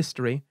maybe, or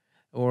history,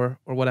 or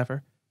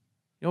whatever,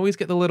 you always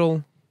get the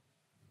little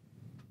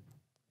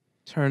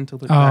turn to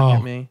look back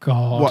at me.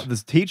 God. What, the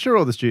teacher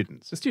or the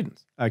students? The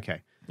students.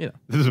 Okay. Yeah.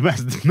 This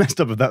was messed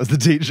up if that was the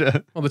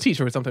teacher. Well, the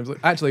teacher would sometimes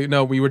actually,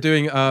 no, we were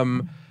doing,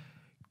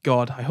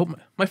 God, I hope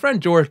my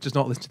friend George does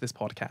not listen to this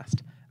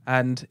podcast.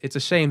 And it's a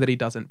shame that he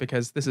doesn't,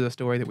 because this is a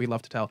story that we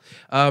love to tell.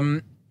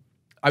 I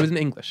was in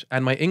English,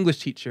 and my English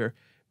teacher,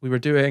 we were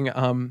doing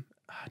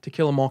To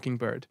Kill a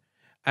Mockingbird,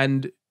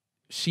 and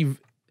she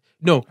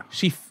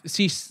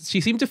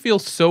seemed to feel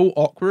so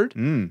awkward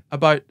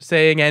about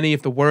saying any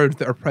of the words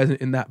that are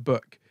present in that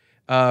book,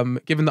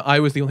 given that I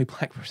was the only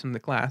black person in the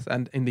class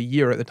and in the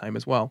year at the time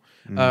as well.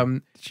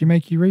 Did she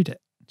make you read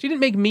it? She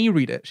didn't make me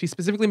read it. She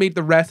specifically made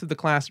the rest of the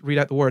class read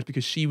out the words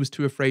because she was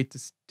too afraid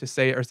to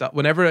say it herself.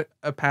 Whenever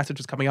a passage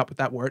was coming up with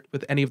that word,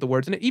 with any of the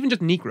words in it, even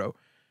just Negro,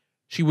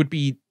 she would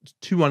be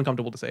too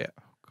uncomfortable to say it.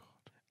 Oh,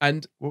 God.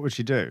 And what would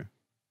she do?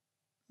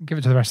 Give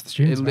it to the rest of the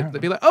students.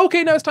 They'd be like,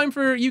 okay, now it's time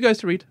for you guys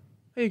to read.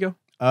 There you go.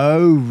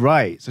 Oh,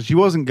 right. So she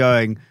wasn't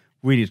going,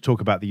 we need to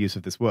talk about the use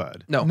of this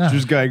word. No. She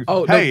was going,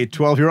 hey,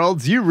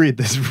 12-year-olds, you read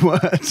this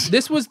word.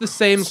 This was the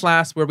same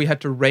class where we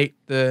had to rate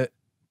the...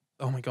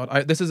 Oh my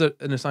God, this is an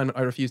assignment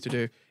I refuse to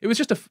do. It was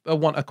just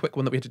a quick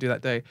one that we had to do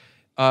that day.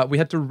 We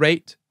had to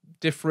rate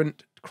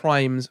different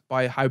crimes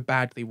by how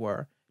bad they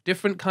were.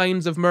 Different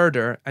kinds of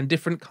murder and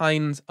different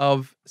kinds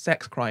of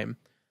sex crime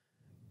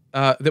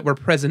that were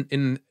present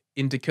in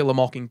To Kill a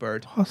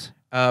Mockingbird. What?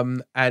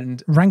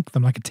 And rank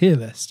them like a tier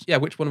list. Yeah,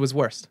 which one was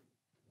worst?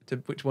 To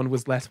which one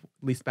was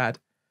least bad?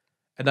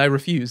 And I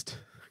refused.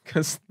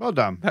 Because well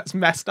done. That's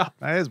messed up.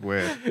 That is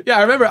weird. Yeah,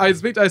 I remember I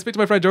speak to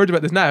my friend George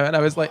about this now, and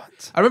I was like,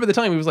 I remember the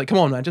time he was like, come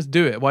on, man, just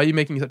do it. Why are you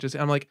making such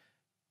a... I'm like,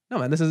 no,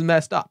 man, this is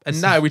messed up.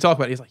 And now we talk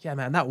about it. He's like, yeah,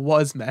 man, that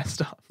was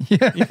messed up.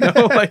 Yeah. You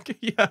know, like,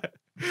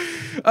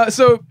 yeah.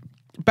 So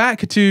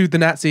back to the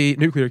Nazi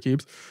nuclear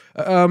cubes.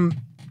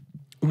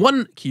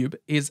 One cube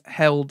is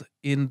held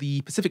in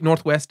the Pacific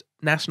Northwest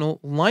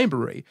National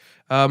Library,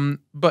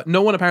 but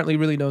no one apparently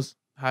really knows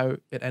how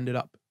it ended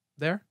up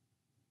there.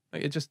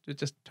 Like it just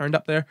turned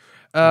up there.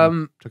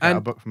 Took out a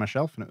book from my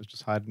shelf and it was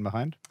just hiding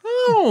behind.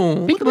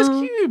 Oh, look at this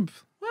cube!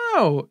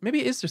 Wow,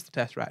 maybe it is just a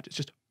test rat. It's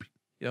just,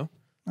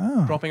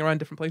 dropping around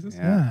different places.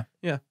 Yeah.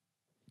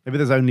 Maybe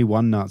there's only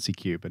one Nazi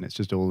cube and it's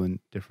just all in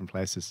different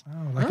places.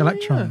 Oh, like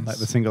electrons, like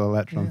the single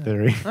electron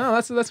theory. Oh,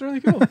 that's really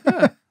cool.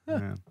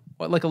 Yeah.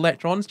 What, like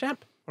electrons,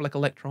 champ, or like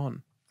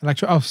electron?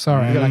 Oh,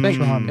 sorry,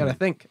 electron. Gotta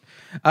think.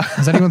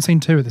 Has anyone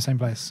seen two at the same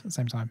place at the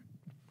same time?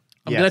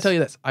 I'm gonna tell you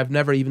this: I've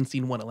never even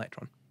seen one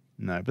electron.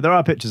 No, but there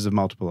are pictures of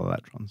multiple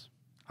electrons.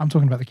 I'm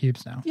talking about the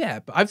cubes now. Yeah,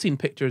 but I've seen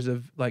pictures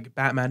of like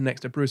Batman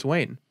next to Bruce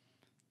Wayne.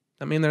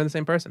 That mean they're the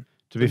same person?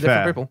 To be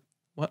fair, people.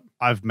 What?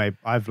 I've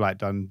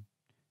done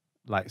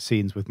like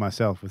scenes with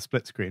myself with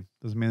split screen.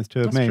 Doesn't mean there's two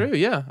of me. That's true.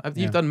 Yeah,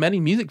 you've done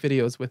many music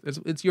videos with.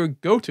 It's your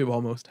go-to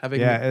almost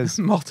having it is.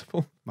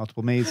 multiple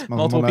me's,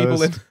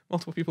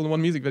 multiple people in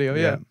one music video.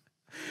 Yeah.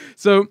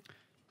 So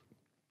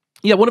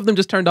yeah, one of them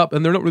just turned up,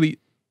 and they're not really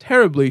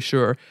terribly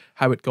sure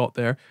how it got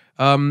there.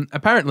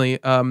 Apparently,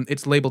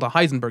 it's labeled a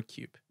Heisenberg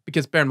cube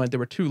because bear in mind there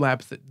were two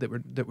labs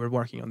that were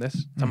working on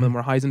this. Some of them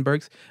were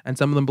Heisenberg's, and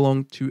some of them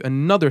belonged to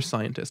another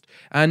scientist.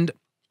 And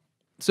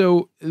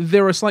so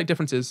there are slight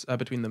differences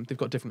between them. They've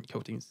got different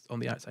coatings on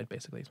the outside.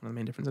 Basically, it's one of the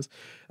main differences.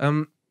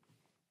 And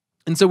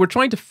so we're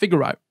trying to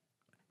figure out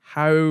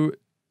how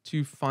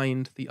to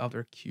find the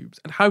other cubes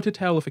and how to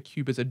tell if a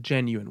cube is a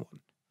genuine one.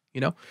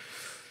 You know,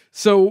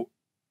 so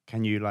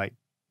can you like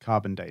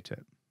carbon date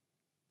it?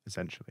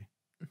 Essentially,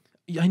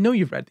 I know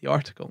you've read the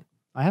article.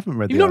 I haven't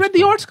read. You've not read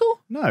the article?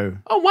 No.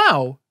 Oh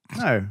wow.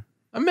 No.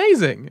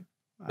 Amazing.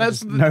 I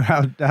just know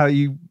how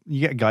you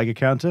get a Geiger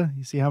counter.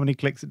 You see how many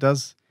clicks it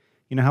does.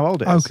 You know how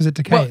old it is. Oh, because it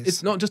decays. Well,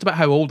 it's not just about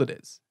how old it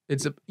is.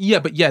 It's that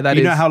is.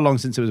 You know how long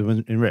since it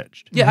was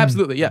enriched. Yeah,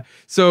 absolutely. Yeah.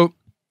 So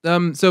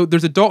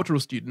there's a doctoral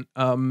student,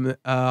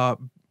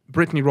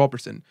 Brittany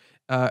Robertson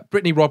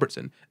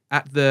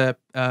at the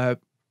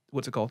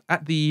what's it called?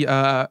 At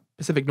the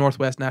Pacific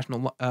Northwest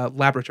National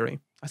Laboratory.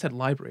 I said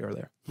library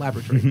earlier.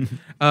 Laboratory.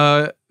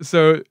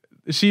 So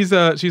she's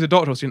a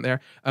doctoral student there,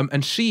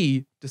 and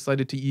she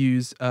decided to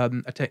use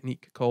a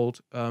technique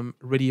called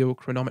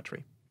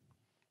radiochronometry.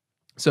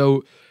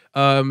 So,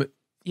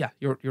 yeah,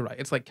 you're right.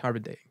 It's like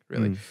carbon dating,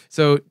 really.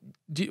 So,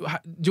 do you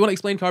want to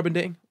explain carbon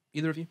dating,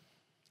 either of you?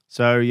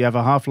 So you have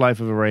a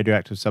half-life of a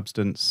radioactive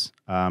substance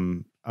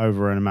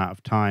over an amount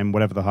of time,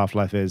 whatever the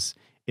half-life is.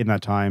 In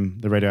that time,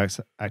 the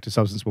radioactive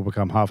substance will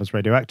become half as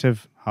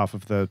radioactive. Half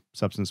of the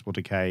substance will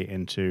decay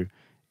into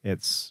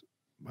its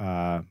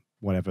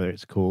whatever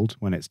it's called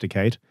when it's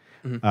decayed.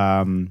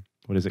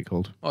 What is it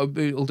called? Oh,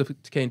 it'll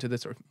decay into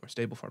this sort of more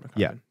stable form of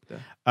carbon.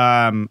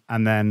 Yeah.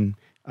 And then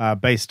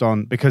based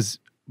on because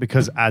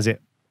as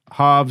it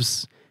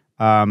halves,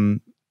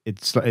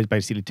 it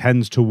basically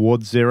tends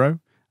towards zero.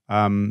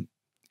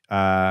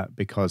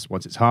 Because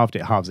once it's halved,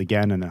 it halves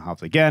again and then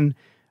halves again.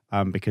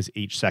 Because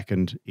each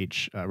second,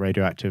 each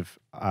radioactive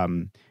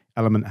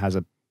element has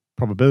a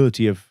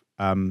probability of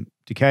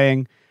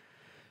decaying.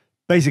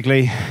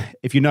 Basically,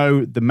 if you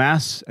know the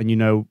mass and you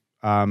know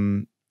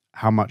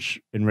how much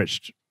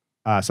enriched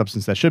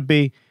substance there should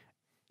be,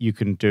 you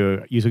can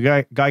use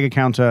a Geiger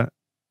counter,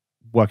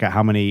 work out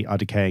how many are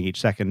decaying each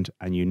second,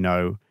 and you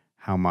know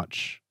how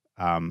much.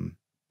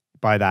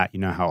 By that, you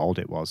know how old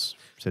it was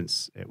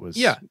since it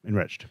was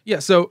enriched. Yeah.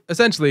 So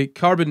essentially,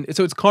 carbon.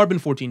 So it's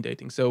carbon-14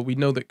 dating. So we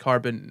know that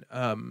carbon.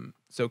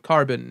 So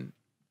carbon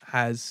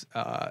has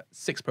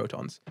 6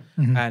 protons,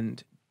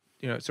 and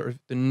sort of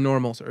the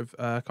normal sort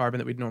of carbon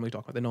that we'd normally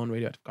talk about, the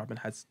non-radioactive carbon,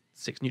 has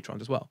 6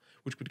 neutrons as well,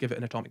 which would give it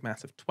an atomic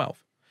mass of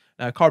 12.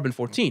 Now,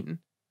 carbon-14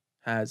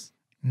 has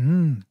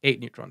 8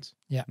 neutrons.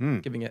 Yeah.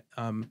 Giving it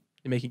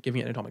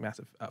giving it an atomic mass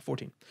of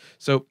 14.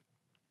 So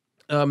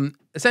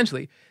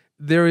essentially,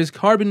 there is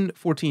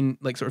carbon-14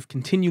 like sort of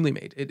continually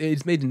made.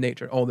 It's made in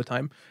nature all the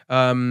time.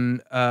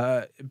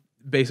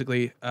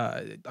 Basically,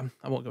 I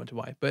won't go into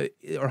why,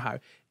 or how.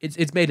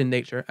 It's made in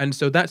nature, and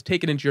so that's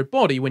taken into your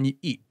body when you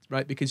eat,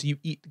 right? Because you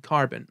eat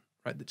carbon,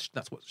 right?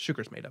 That's what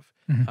sugar's made of,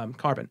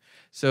 carbon.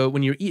 So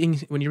when you're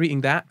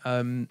eating that,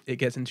 it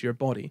gets into your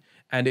body,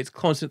 and it's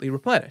constantly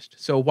replenished.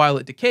 So while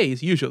it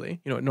decays,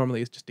 usually, it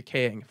normally is just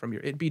decaying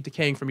it'd be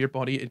decaying from your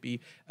body. It'd be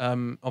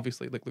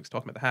obviously, like Luke's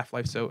talking about the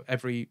half-life. So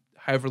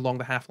however long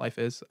the half-life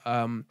is,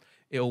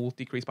 it'll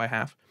decrease by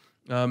half.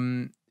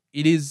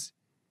 It is,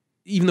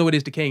 even though it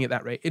is decaying at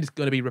that rate, it is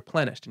going to be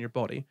replenished in your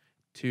body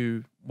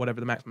to whatever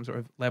the maximum sort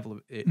of level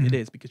of it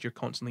is, because you're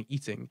constantly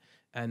eating,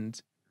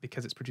 and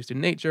because it's produced in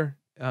nature,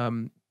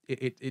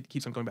 it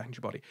keeps on going back into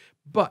your body.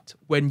 But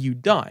when you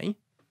die,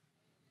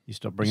 you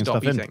stop bringing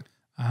stuff stuff eating.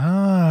 in.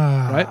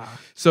 Right?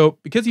 So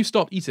because you've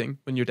stopped eating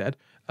when you're dead,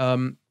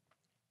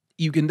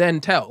 you can then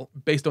tell,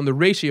 based on the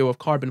ratio of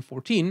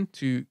carbon-14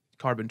 to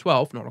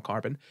carbon-12, normal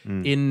carbon,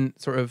 in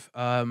sort of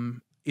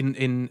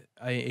in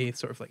a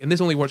sort of like, and this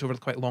only works over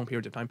quite long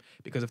periods of time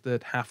because of the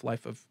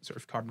half-life of sort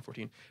of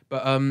carbon-14.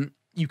 But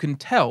you can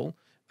tell,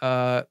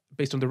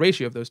 based on the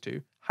ratio of those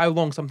two, how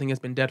long something has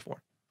been dead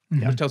for.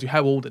 Which tells you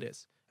how old it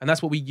is. And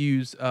that's what we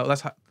use.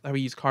 That's how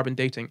we use carbon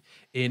dating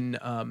in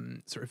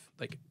sort of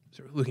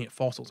looking at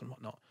fossils and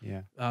whatnot.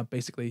 Yeah.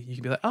 Basically, you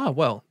can be like,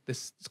 well,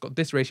 it's got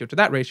this ratio to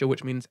that ratio,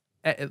 which means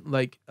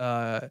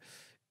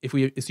if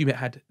we assume it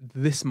had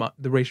this much,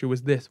 the ratio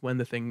was this when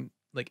the thing,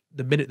 like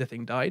the minute the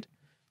thing died,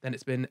 then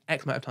it's been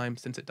X amount of time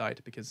since it died,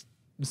 because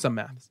some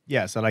maths.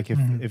 Yeah. So like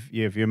if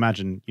you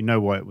imagine,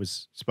 what it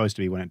was supposed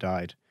to be when it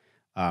died,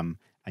 and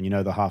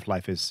the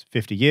half-life is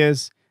 50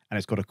 years. And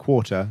it's got a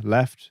quarter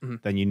left,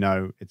 then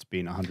it's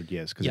been 100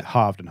 years, because it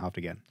halved and halved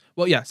again.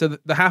 Well, yeah, so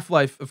the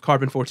half-life of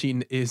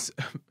carbon-14 is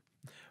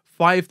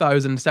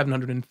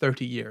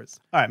 5,730 years.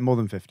 All right, more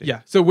than 50.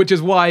 Yeah, so which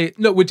is why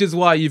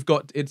you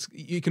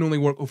can only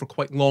work over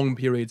quite long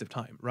periods of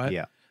time, right?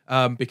 Yeah.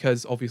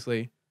 Because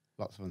obviously...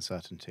 Lots of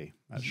uncertainty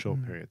at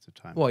short periods of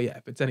time. Well, yeah,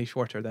 if it's any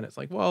shorter, then it's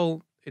like,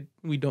 well,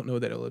 we don't know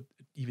that it'll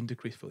even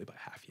decrease fully by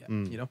half yet,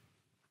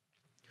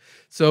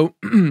 So...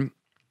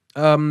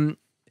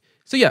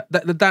 So yeah,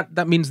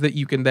 that means that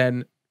you can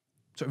then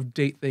sort of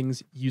date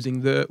things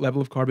using the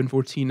level of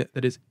carbon-14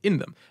 that is in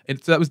them.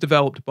 So that was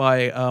developed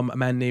by a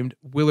man named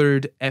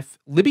Willard F.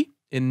 Libby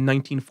in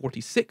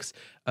 1946,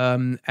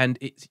 and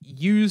it's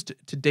used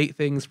to date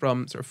things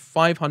from sort of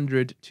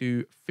 500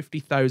 to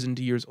 50,000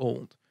 years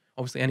old.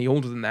 Obviously, any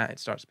older than that, it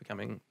starts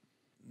becoming...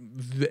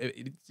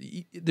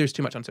 there's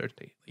too much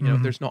uncertainty.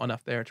 There's not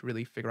enough there to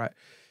really figure out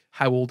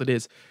how old it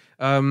is.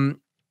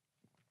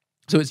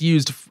 So it's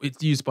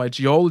used by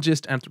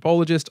geologists,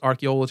 anthropologists,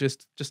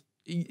 archaeologists, just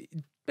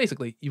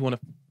basically you want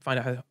to find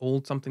out how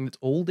old something that's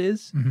old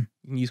is. Mhm.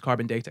 You can use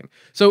carbon dating.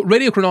 So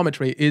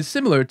radiochronometry is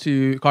similar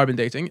to carbon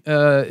dating.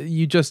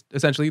 You just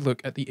essentially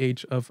look at the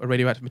age of a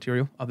radioactive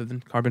material other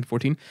than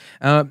carbon-14,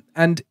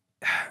 and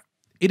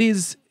it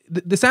is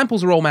the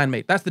samples are all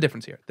man-made. That's the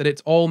difference here. That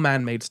it's all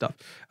man-made stuff.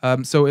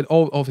 So it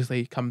all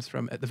obviously comes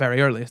from at the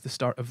very earliest, the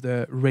start of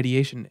the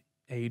radiation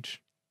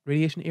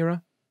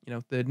era. You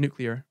know, the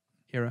nuclear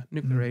era,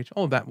 nuclear age,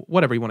 all of that,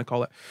 whatever you want to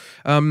call it.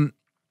 And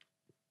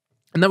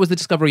that was the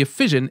discovery of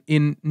fission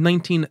in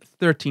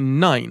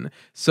 1939.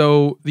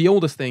 So the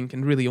oldest thing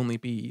can really only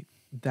be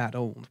that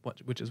old,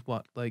 which is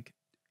what, like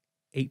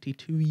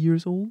 82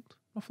 years old,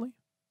 roughly?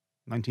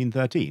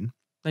 1913?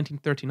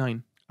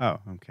 1939. Oh,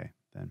 okay.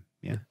 Then,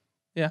 yeah.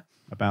 Yeah.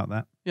 About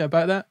that. Yeah,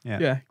 about that.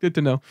 Yeah. Good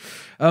to know.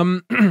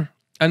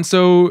 And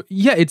so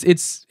yeah,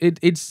 it's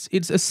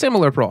a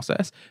similar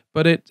process,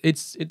 but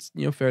it's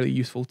fairly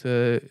useful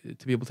to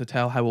be able to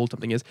tell how old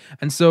something is.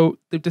 And so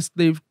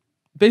they've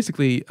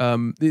basically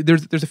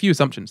there's a few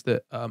assumptions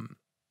that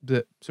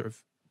that sort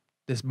of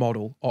this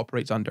model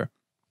operates under.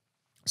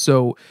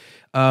 So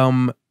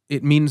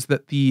it means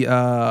that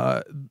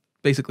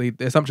basically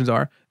the assumptions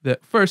are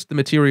that first, the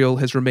material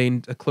has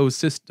remained a closed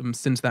system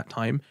since that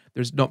time.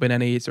 There's not been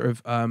any sort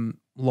of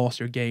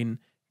loss or gain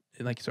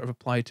like sort of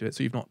applied to it.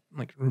 So you've not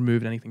like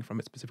removed anything from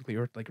it specifically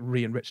or like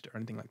re-enriched it or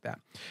anything like that.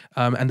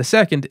 And the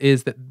second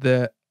is that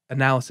the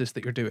analysis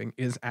that you're doing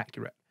is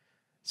accurate.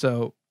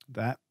 So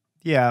that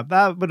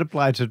would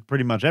apply to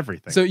pretty much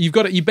everything. So you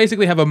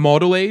basically have a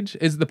model age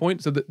is the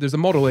point. So there's a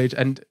model age,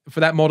 and for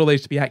that model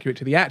age to be accurate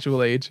to the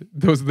actual age,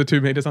 those are the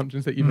two main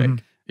assumptions that you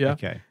make. Yeah.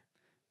 Okay.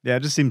 Yeah,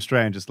 it just seems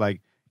strange. It's like,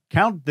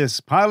 count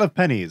this pile of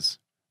pennies.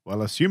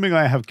 Well, assuming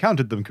I have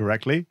counted them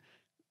correctly,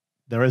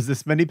 there is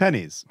this many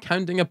pennies.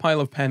 Counting a pile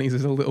of pennies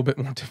is a little bit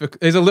more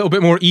difficult. Is a little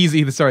bit more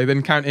easy,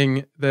 than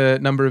counting the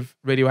number of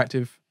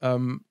radioactive,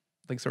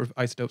 like sort of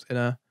isotopes in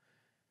a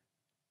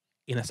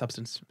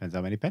substance. Depends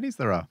how many pennies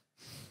there are.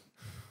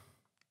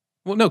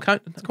 Well, no,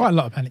 It's quite a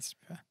lot of pennies, to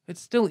be fair.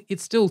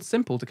 It's still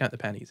simple to count the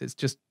pennies. It's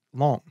just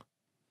long.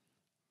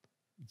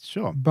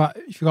 Sure. But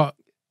if you got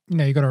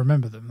to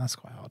remember them. That's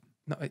quite hard.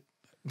 No,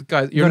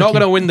 guys, you're not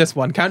going to win this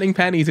one. Counting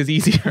pennies is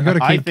easier.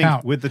 I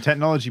think with the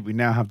technology we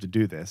now have to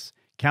do this,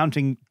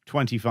 counting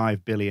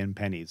 25 billion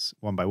pennies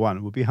one by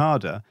one would be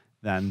harder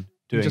than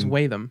doing... You just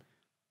weigh them.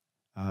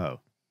 Oh.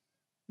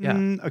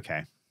 Yeah.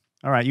 Okay.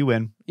 All right, you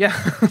win. Yeah.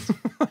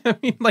 I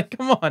mean, like,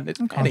 come on. It's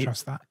I can't pennies.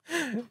 trust that.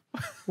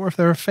 Or if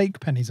there are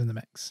fake pennies in the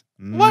mix.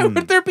 Why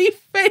would there be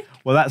fake?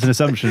 Well, that's an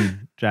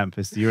assumption,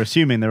 Jampus. You're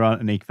assuming there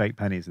aren't any fake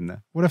pennies in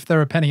there. What if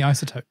there are penny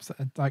isotopes that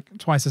are like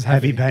twice as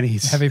heavy? Heavy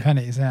pennies. Heavy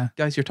pennies, yeah.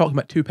 Guys, you're talking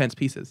about 2 pence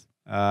pieces.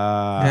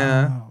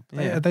 Yeah.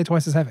 Are they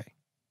twice as heavy?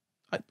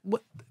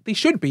 They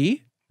should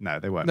be. No,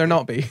 they won't. They're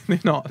not be. They're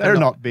not. They're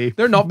not be.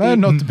 They're not be. They're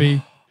not to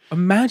be.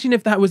 Imagine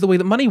if that was the way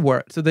that money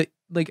worked. So that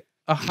like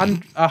How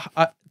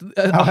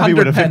heavy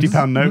would a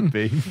 £50 note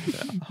be?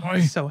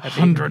 So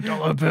heavy.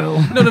 $100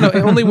 bill. No. It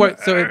only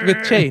worked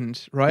with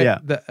change, right?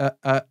 Yeah.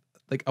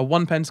 Like a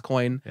 1 pence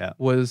coin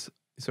was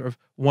sort of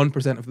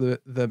 1% of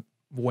the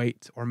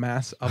weight or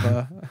mass of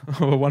a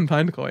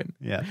 £1 coin.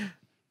 Yeah.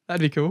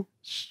 That'd be cool.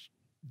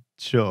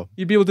 Sure.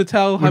 You'd be able to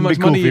tell how Wouldn't much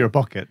be cool money for your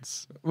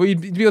pockets. Well,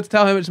 you'd be able to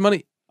tell how much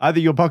money. Either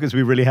your pockets would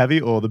be really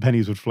heavy or the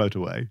pennies would float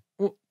away.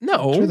 Well,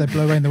 no. Sure, they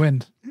blow away in the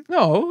wind.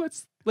 No,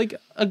 it's like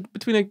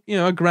between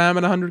a gram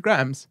and 100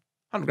 grams.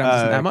 100 grams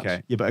isn't that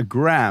much. Yeah, but a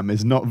gram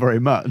is not very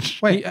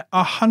much. Wait,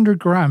 100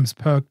 grams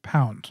per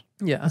pound.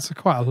 Yeah. That's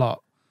quite a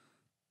lot.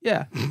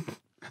 Yeah.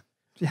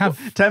 You have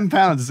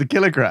 £10 is a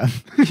kilogram.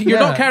 You're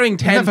not carrying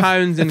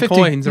 £10 in 50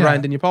 coins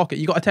around in your pocket.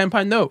 You got a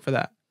 £10 note for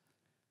that.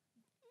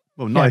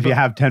 Well, not if you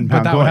have £10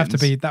 but that coins. would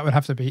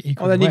have to be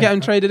equal. Well, then you get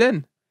them traded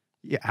in.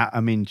 Yeah,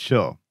 I mean,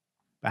 sure.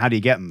 But how do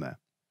you get them there?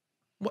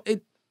 Well,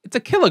 it's a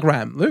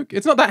kilogram, Luke.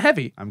 It's not that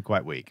heavy. I'm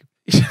quite weak.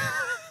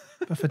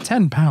 But for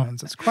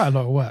 £10, it's quite a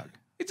lot of work.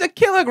 It's a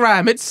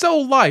kilogram. It's so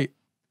light.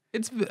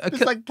 It's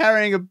like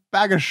carrying a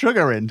bag of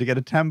sugar in to get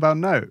a £10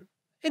 note.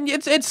 And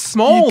it's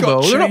small You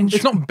got though. change.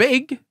 It's not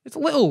big. It's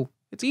little.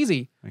 It's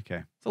easy.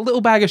 Okay. It's a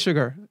little bag of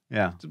sugar.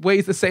 Yeah. It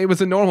weighs the same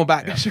as a normal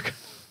bag of sugar.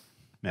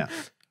 Yeah.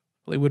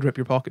 Well, it would rip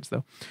your pockets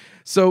though.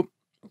 So,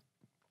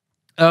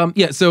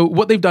 so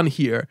what they've done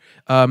here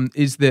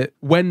is that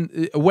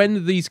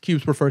when these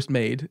cubes were first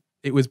made,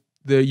 it was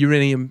the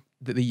uranium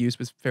that they used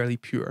was fairly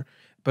pure.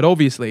 But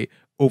obviously,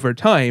 over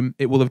time,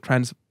 it will have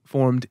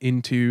transformed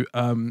into,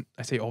 I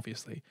say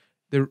obviously,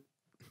 the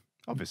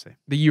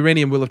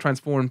uranium will have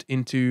transformed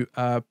into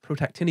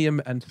protactinium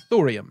and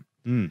thorium.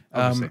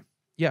 Obviously.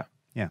 Yeah.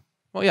 Yeah.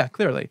 Well, yeah,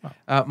 clearly.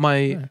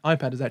 My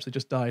iPad has actually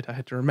just died. I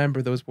had to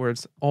remember those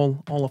words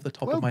all off the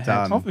top of my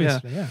head.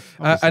 Obviously, yeah.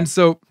 And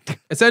so,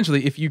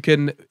 essentially, if you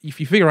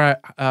figure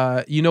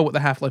out, you know what the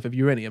half-life of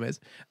uranium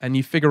is, and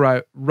you figure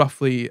out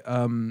roughly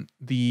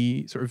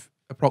the sort of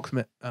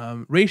approximate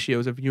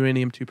ratios of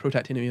uranium to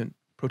protactinium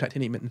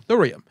and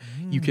thorium,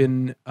 you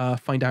can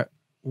find out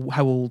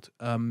how old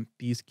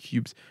these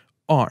cubes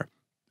are.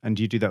 And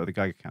do you do that with a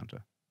Geiger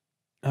counter?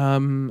 I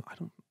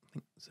don't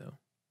think so.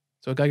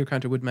 So a Geiger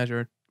counter would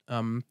measure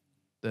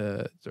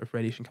the sort of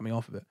radiation coming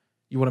off of it.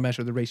 You want to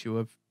measure the ratio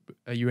of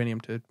uranium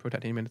to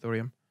protactinium and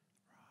thorium.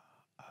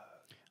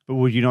 But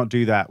would you not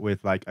do that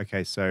with like,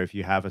 okay, so if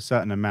you have a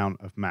certain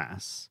amount of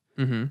mass,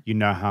 you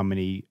know how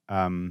many,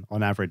 on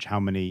average, how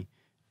many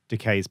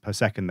decays per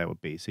second there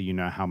would be. So you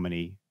know how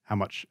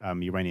much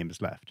uranium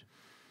is left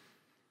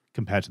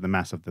compared to the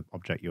mass of the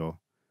object you're.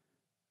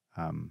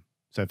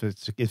 So if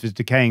it's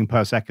decaying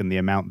per second, the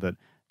amount that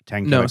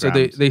 10 kilograms. No,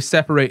 so they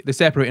separate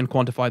and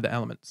quantify the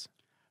elements.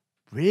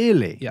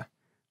 Really? Yeah.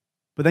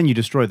 But then you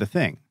destroy the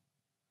thing.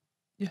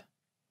 Yeah.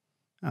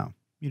 Oh,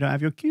 you don't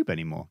have your cube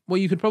anymore. Well,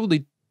 you could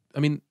probably. I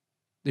mean,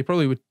 they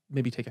probably would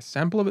maybe take a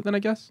sample of it then, I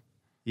guess.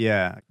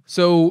 Yeah.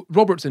 So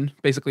Robertson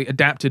basically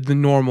adapted the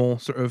normal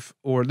sort of,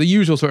 or the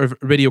usual sort of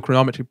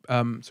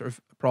radiochronometry sort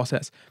of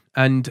process,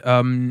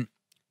 and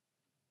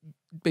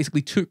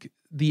basically took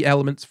the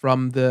elements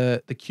from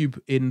the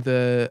cube in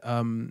the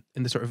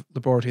sort of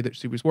laboratory that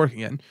she was working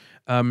in,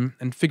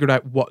 and figured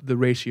out what the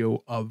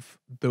ratio of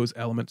those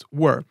elements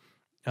were,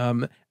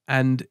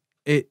 and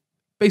it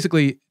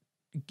basically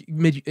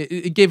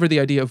it gave her the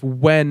idea of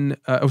when,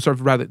 or sort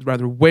of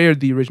rather where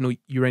the original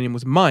uranium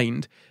was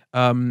mined,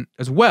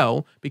 as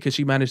well, because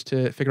she managed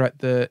to figure out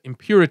the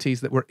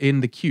impurities that were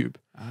in the cube.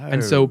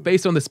 And so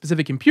based on the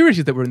specific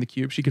impurities that were in the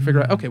cube, she could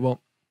figure out, okay,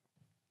 well,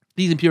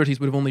 these impurities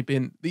would have only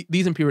been,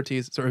 these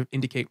impurities sort of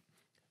indicate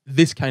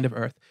this kind of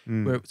earth,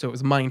 so it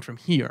was mined from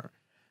here.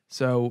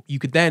 So you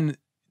could then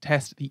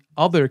test the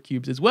other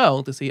cubes as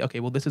well to see, okay,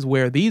 well, this is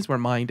where these were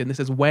mined and this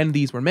is when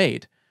these were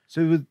made.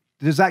 So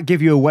does that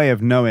give you a way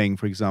of knowing,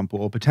 for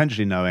example, or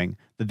potentially knowing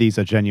that these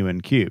are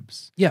genuine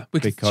cubes? Yeah,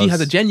 because she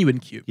has a genuine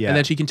cube, Yeah. and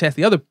then she can test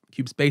the other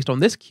cubes based on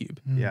this cube.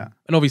 Yeah.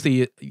 And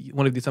obviously,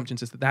 one of the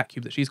assumptions is that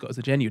cube that she's got is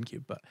a genuine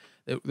cube, but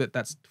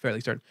that's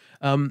fairly certain.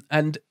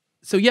 And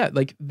so, yeah,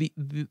 like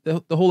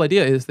the whole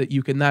idea is that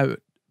you can now,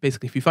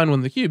 basically, if you find one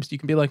of the cubes, you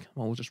can be like,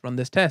 well, we'll just run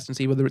this test and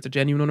see whether it's a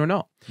genuine one or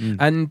not.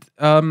 And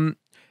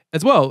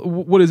as well,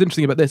 what is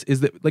interesting about this is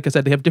that, like I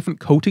said, they have different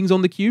coatings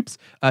on the cubes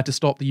to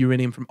stop the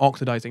uranium from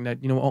oxidizing. Now,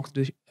 you know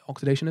what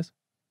oxidation is?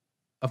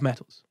 Of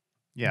metals.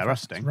 Yeah,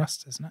 rusting. It's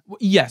rust, isn't it?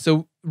 Yeah,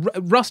 so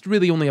rust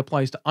really only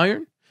applies to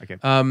iron. Okay.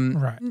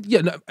 Right.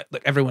 Yeah, no,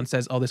 like everyone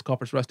says, oh, this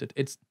copper's rusted.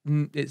 It's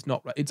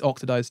not. It's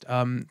oxidized.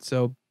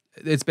 So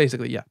it's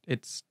basically, yeah,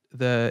 it's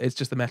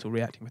just the metal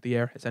reacting with the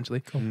air,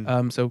 essentially.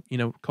 Cool. So, you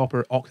know,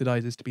 copper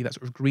oxidizes to be that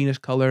sort of greenish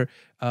color.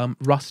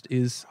 Rust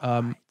is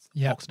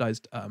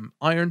oxidized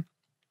iron.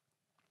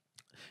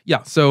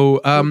 Yeah,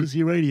 so What does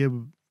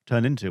uranium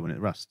turn into when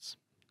it rusts?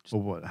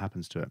 Or what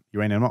happens to it?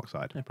 Uranium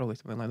oxide? yeah, probably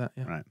something like that.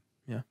 Yeah. Right.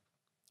 Yeah.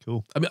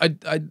 Cool. I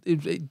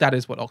mean, that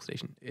is what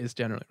oxidation is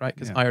generally, right?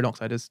 Because iron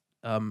oxide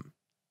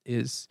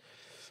is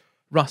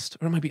rust,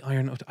 or it might be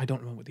iron. I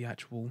don't know what the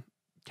actual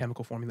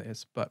chemical formula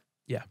is, but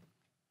yeah,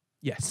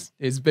 yes,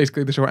 is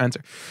basically the short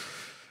answer.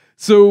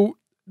 So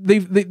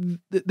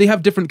they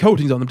have different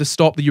coatings on them to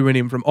stop the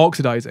uranium from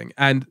oxidizing,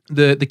 and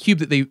the cube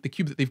that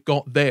they've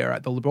got there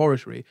at the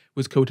laboratory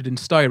was coated in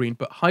styrene,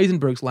 but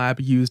Heisenberg's lab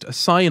used a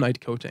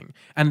cyanide coating,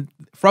 and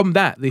from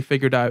that they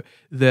figured out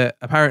that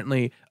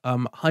apparently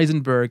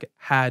Heisenberg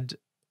had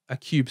a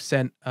cube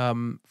sent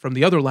from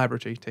the other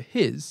laboratory to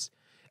his,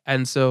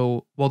 and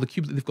so while the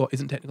cube that they've got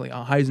isn't technically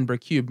a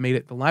Heisenberg cube made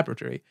at the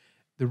laboratory,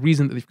 the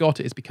reason that they've got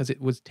it is because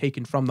it was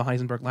taken from the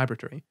Heisenberg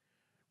laboratory.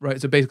 Right,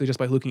 so basically just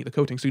by looking at the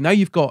coating. So now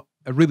you've got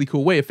a really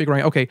cool way of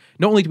figuring out, okay,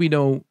 not only do we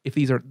know if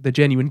these are the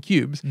genuine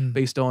cubes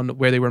based on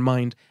where they were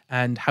mined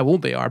and how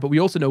old they are, but we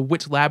also know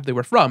which lab they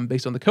were from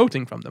based on the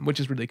coating from them, which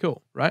is really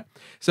cool, right?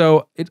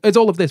 So it's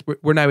all of this.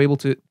 We're now able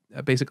to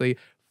basically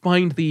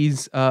find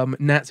these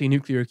Nazi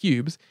nuclear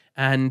cubes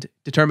and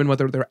determine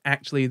whether they're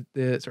actually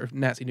the sort of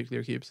Nazi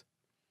nuclear cubes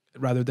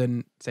rather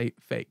than, say,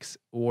 fakes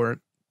or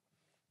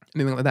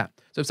anything like that.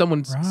 So if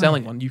someone's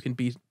selling one, you can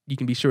be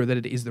sure that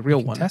it is the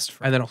real one,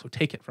 and then also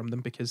take it from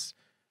them because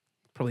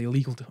it's probably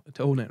illegal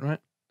to own it, right?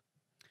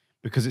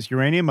 Because it's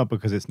uranium or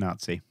because it's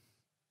Nazi?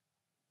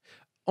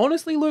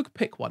 Honestly, Luke,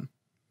 pick one.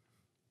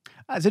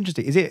 That's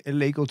interesting. Is it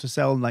illegal to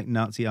sell like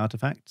Nazi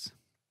artifacts?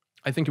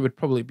 I think it would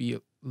probably be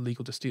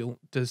illegal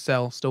to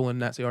sell stolen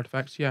Nazi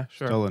artifacts. Yeah,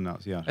 sure. Stolen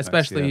Nazi artifacts,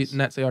 especially yes.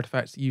 Nazi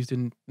artifacts used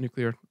in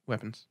nuclear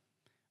weapons.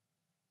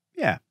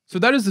 Yeah. So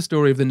that is the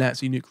story of the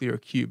Nazi nuclear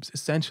cubes.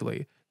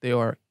 Essentially, they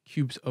are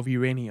cubes of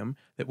uranium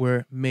that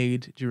were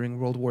made during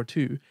World War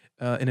II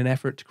in an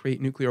effort to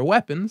create nuclear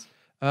weapons,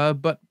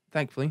 but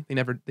thankfully they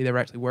never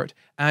actually worked,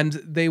 and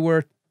they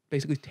were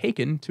basically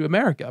taken to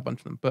America, a bunch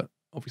of them, but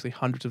obviously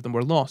hundreds of them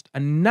were lost.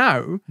 And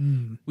now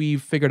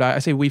we've figured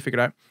out,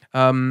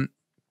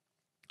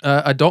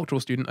 a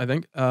doctoral student, I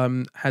think,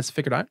 has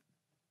figured out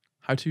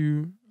how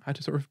to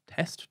sort of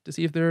test to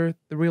see if they're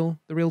the real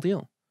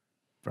deal.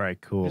 Very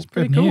cool. It's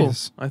pretty cool,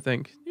 I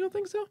think. You don't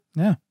think so?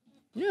 Yeah.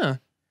 Yeah.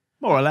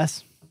 More or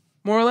less.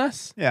 More or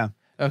less? Yeah.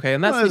 Okay,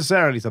 and that's not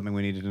necessarily something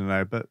we needed to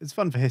know, but it's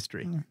fun for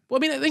history. Well, I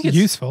mean, I think it's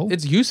useful.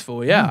 It's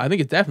useful, yeah. I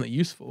think it's definitely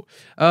useful.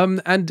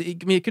 And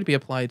it could be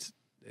applied.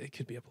 It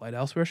could be applied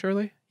elsewhere,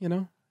 surely. You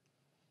know,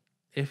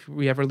 if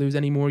we ever lose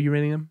any more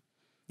uranium,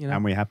 you know,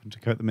 and we happen to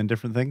coat them in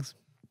different things.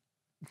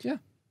 Yeah,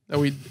 That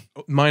we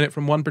mine it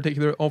from one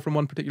particular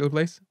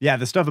place. Yeah,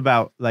 the stuff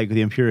about like the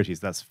impurities.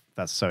 That's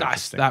so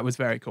interesting. That was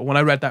very cool. When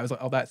I read that, I was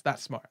like, oh,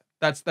 that's smart.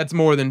 That's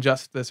more than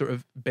just the sort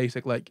of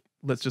basic like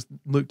let's just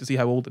look to see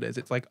how old it is.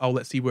 It's like, oh,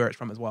 let's see where it's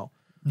from as well.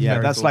 Yeah,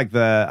 Very that's cool. like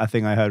a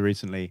thing I heard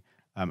recently.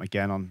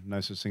 Again on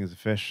No Such Thing as a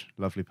Fish,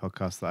 lovely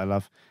podcast that I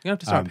love. You're gonna have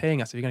to start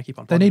paying us if you're gonna keep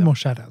on. They need more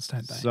shout outs,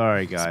 don't they?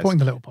 Sorry, guys. Supporting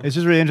the little pod. It's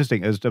just really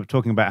interesting. It was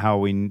talking about how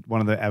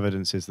one of the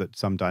evidences that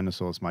some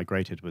dinosaurs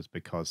migrated was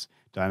because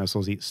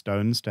dinosaurs eat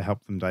stones to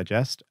help them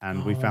digest,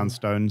 and we found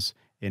stones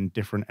in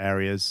different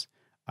areas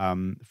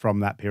from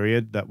that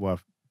period that were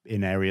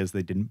in areas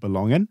they didn't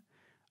belong in.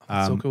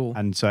 That's so cool.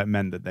 And so it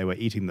meant that they were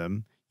eating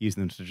them,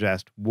 using them to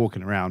digest,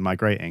 walking around,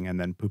 migrating, and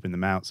then pooping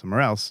them out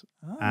somewhere else.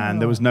 And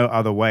there was no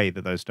other way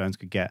that those stones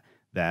could get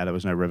there. There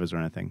was no rivers or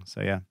anything.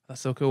 So yeah,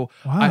 that's so cool.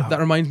 Wow. That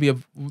reminds me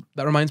of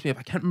I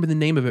can't remember the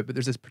name of it, but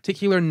there's this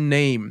particular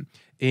name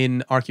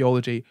in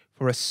archaeology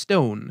for a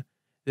stone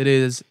that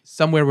is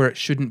somewhere where it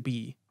shouldn't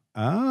be.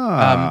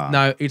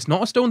 Now it's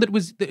not a stone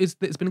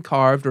that's been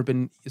carved or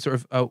been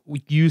sort of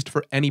used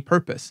for any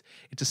purpose.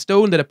 It's a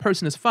stone that a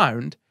person has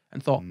found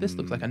and thought this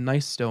looks like a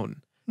nice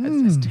stone.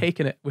 Has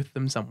taken it with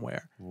them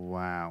somewhere.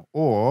 Wow.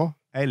 Or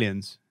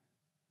aliens.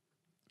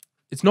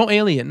 It's not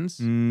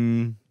aliens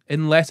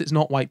unless it's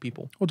not white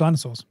people. Or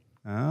dinosaurs.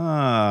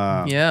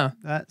 Yeah.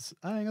 I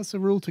think that's a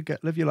rule to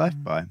live your life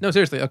by. No,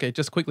 seriously. Okay,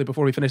 just quickly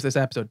before we finish this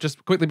episode,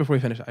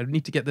 I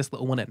need to get this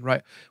little one in,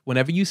 right?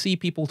 Whenever you see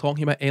people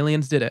talking about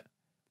aliens did it,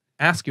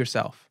 ask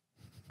yourself,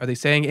 are they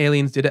saying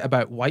aliens did it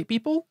about white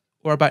people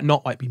or about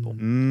not white people?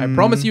 I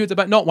promise you it's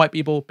about not white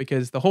people,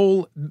 because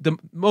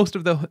most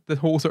of the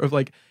whole sort of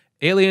like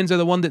aliens are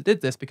the one that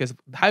did this, because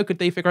how could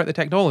they figure out the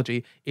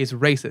technology is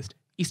racist.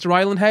 Easter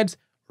Island heads,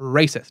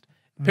 racist.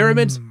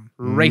 Pyramids,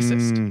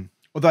 racist.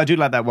 Although I do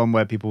like that one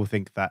where people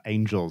think that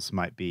angels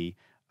might be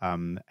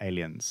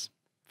aliens,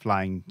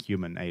 flying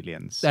human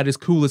aliens. That is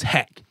cool as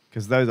heck.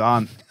 Because they're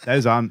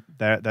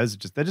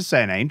just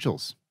saying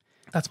angels.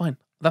 That's fine.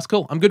 That's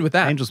cool. I'm good with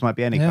that. Angels might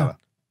be any color.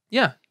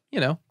 Yeah,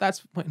 that's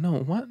what?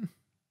 No,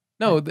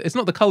 it's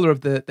not the color of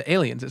the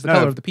aliens. It's the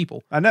color of the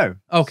people. I know.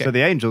 Okay. So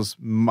the angels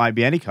might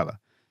be any color.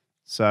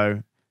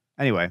 So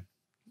anyway,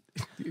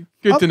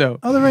 good to know.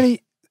 Are there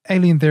any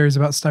alien theories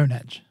about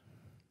Stonehenge?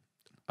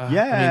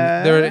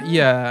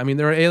 Yeah. I mean,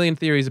 there are alien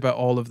theories about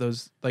all of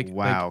those. Like,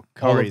 wow,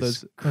 like all of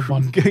those.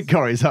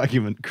 Corey's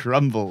argument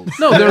crumbles.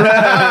 No, there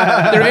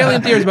are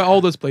alien theories about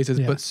all those places,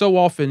 but so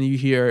often you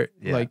hear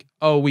like,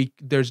 oh, we'd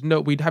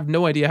have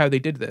no idea how they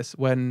did this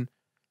when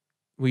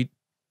we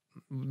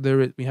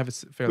have a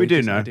fairly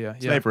decent idea.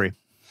 Slavery.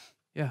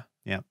 Yeah.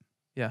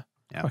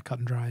 Quite cut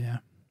and dry. Yeah,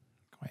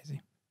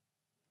 crazy.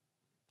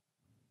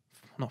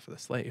 Not for the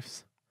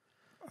slaves.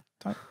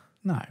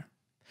 No.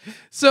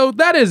 So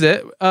that is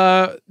it.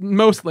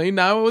 Mostly.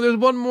 Now there's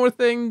one more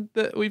thing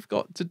that we've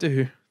got to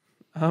do.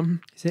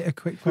 Is it a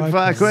quick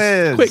fire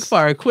quiz? Quick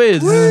fire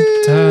quiz.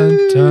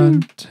 Dun,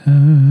 dun,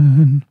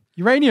 dun.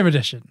 Uranium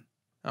edition.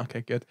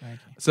 Okay, good.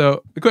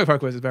 So the quick fire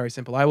quiz is very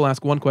simple. I will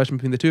ask one question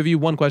between the two of you,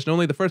 one question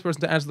only. The first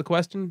person to answer the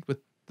question with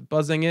the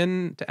buzzing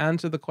in to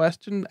answer the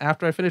question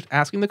after I finished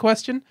asking the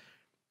question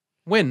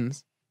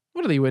wins.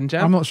 What do they win,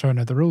 Jam? I'm not sure I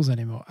know the rules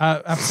anymore.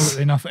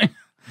 Absolutely nothing.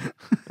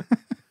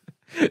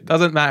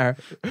 Doesn't matter.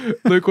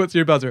 Luke, what's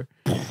your buzzer?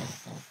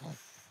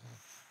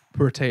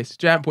 Poor taste.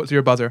 Jamp, what's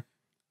your buzzer?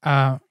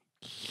 That's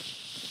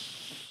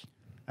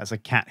a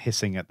cat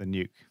hissing at the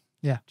nuke.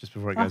 Yeah. Just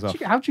before it goes off.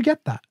 How'd you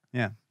get that?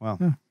 Yeah. Well,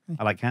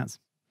 I like cats.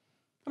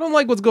 I don't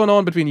like what's going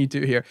on between you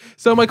two here.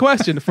 So my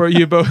question for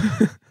you both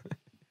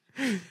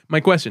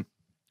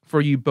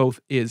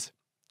is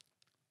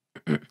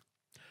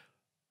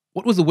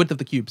what was the width of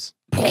the cubes?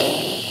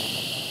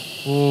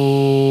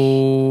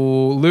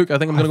 Oh, Luke, I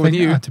think I'm going to go with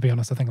you. To be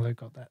honest, I think Luke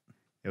got that.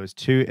 It was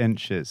 2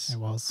 inches. It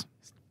was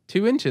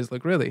 2 inches.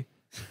 Luke, really?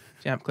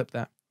 Jamp, clip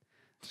that.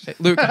 Hey,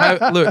 Luke,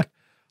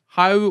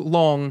 how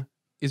long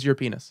is your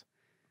penis?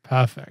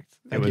 Perfect.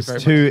 It was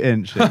 2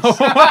 inches.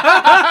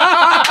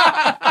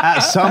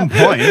 At some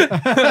point,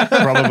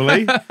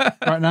 probably.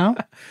 Right now?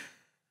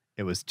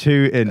 It was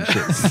 2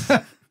 inches.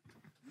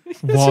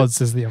 Was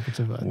is the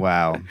operative word.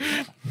 Wow.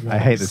 I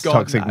hate this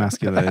toxic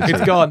masculinity.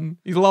 It's gone.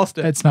 He's lost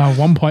it. It's now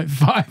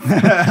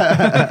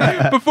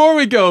 1.5. Before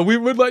we go, we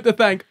would like to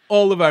thank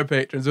all of our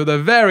patrons with a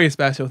very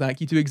special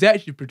thank you to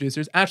executive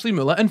producers Ashley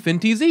Muller and Finn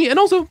TZ. And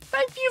also,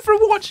 thank you for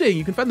watching.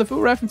 You can find the full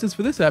references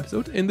for this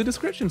episode in the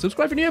description.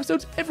 Subscribe for new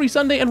episodes every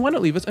Sunday, and why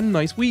not leave us a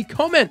nice wee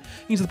comment?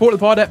 You can support the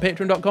pod at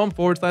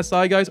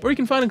patreon.com/SciGuys, or you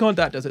can find and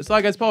contact us at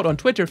SciGuysPod on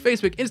Twitter,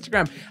 Facebook,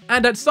 Instagram,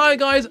 and at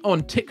SciGuys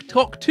on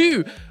TikTok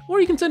too. Or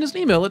you can send us an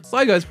email at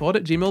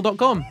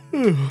sciguyspod@gmail.com.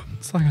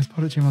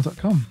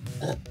 SciGuysPod@gmail.com.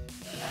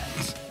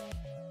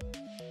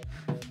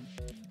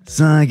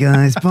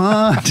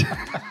 SciGuysPod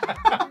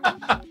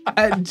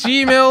at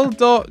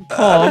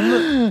gmail.com.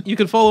 You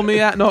can follow me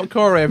at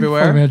NotCorey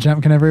everywhere. Follow me at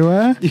Jampkin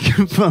everywhere. You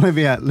can follow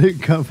me at Luke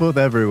Cutforth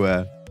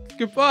everywhere.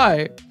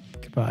 Goodbye.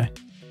 Goodbye.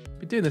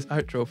 Been doing this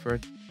outro for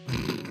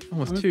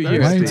almost 2 very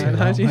years. steep.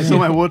 How do you I saw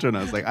my water and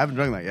I was like, I haven't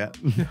drunk that yet.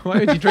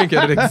 Why would you drink it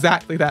at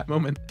exactly that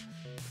moment?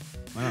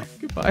 Wow.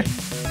 Goodbye.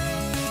 Bye.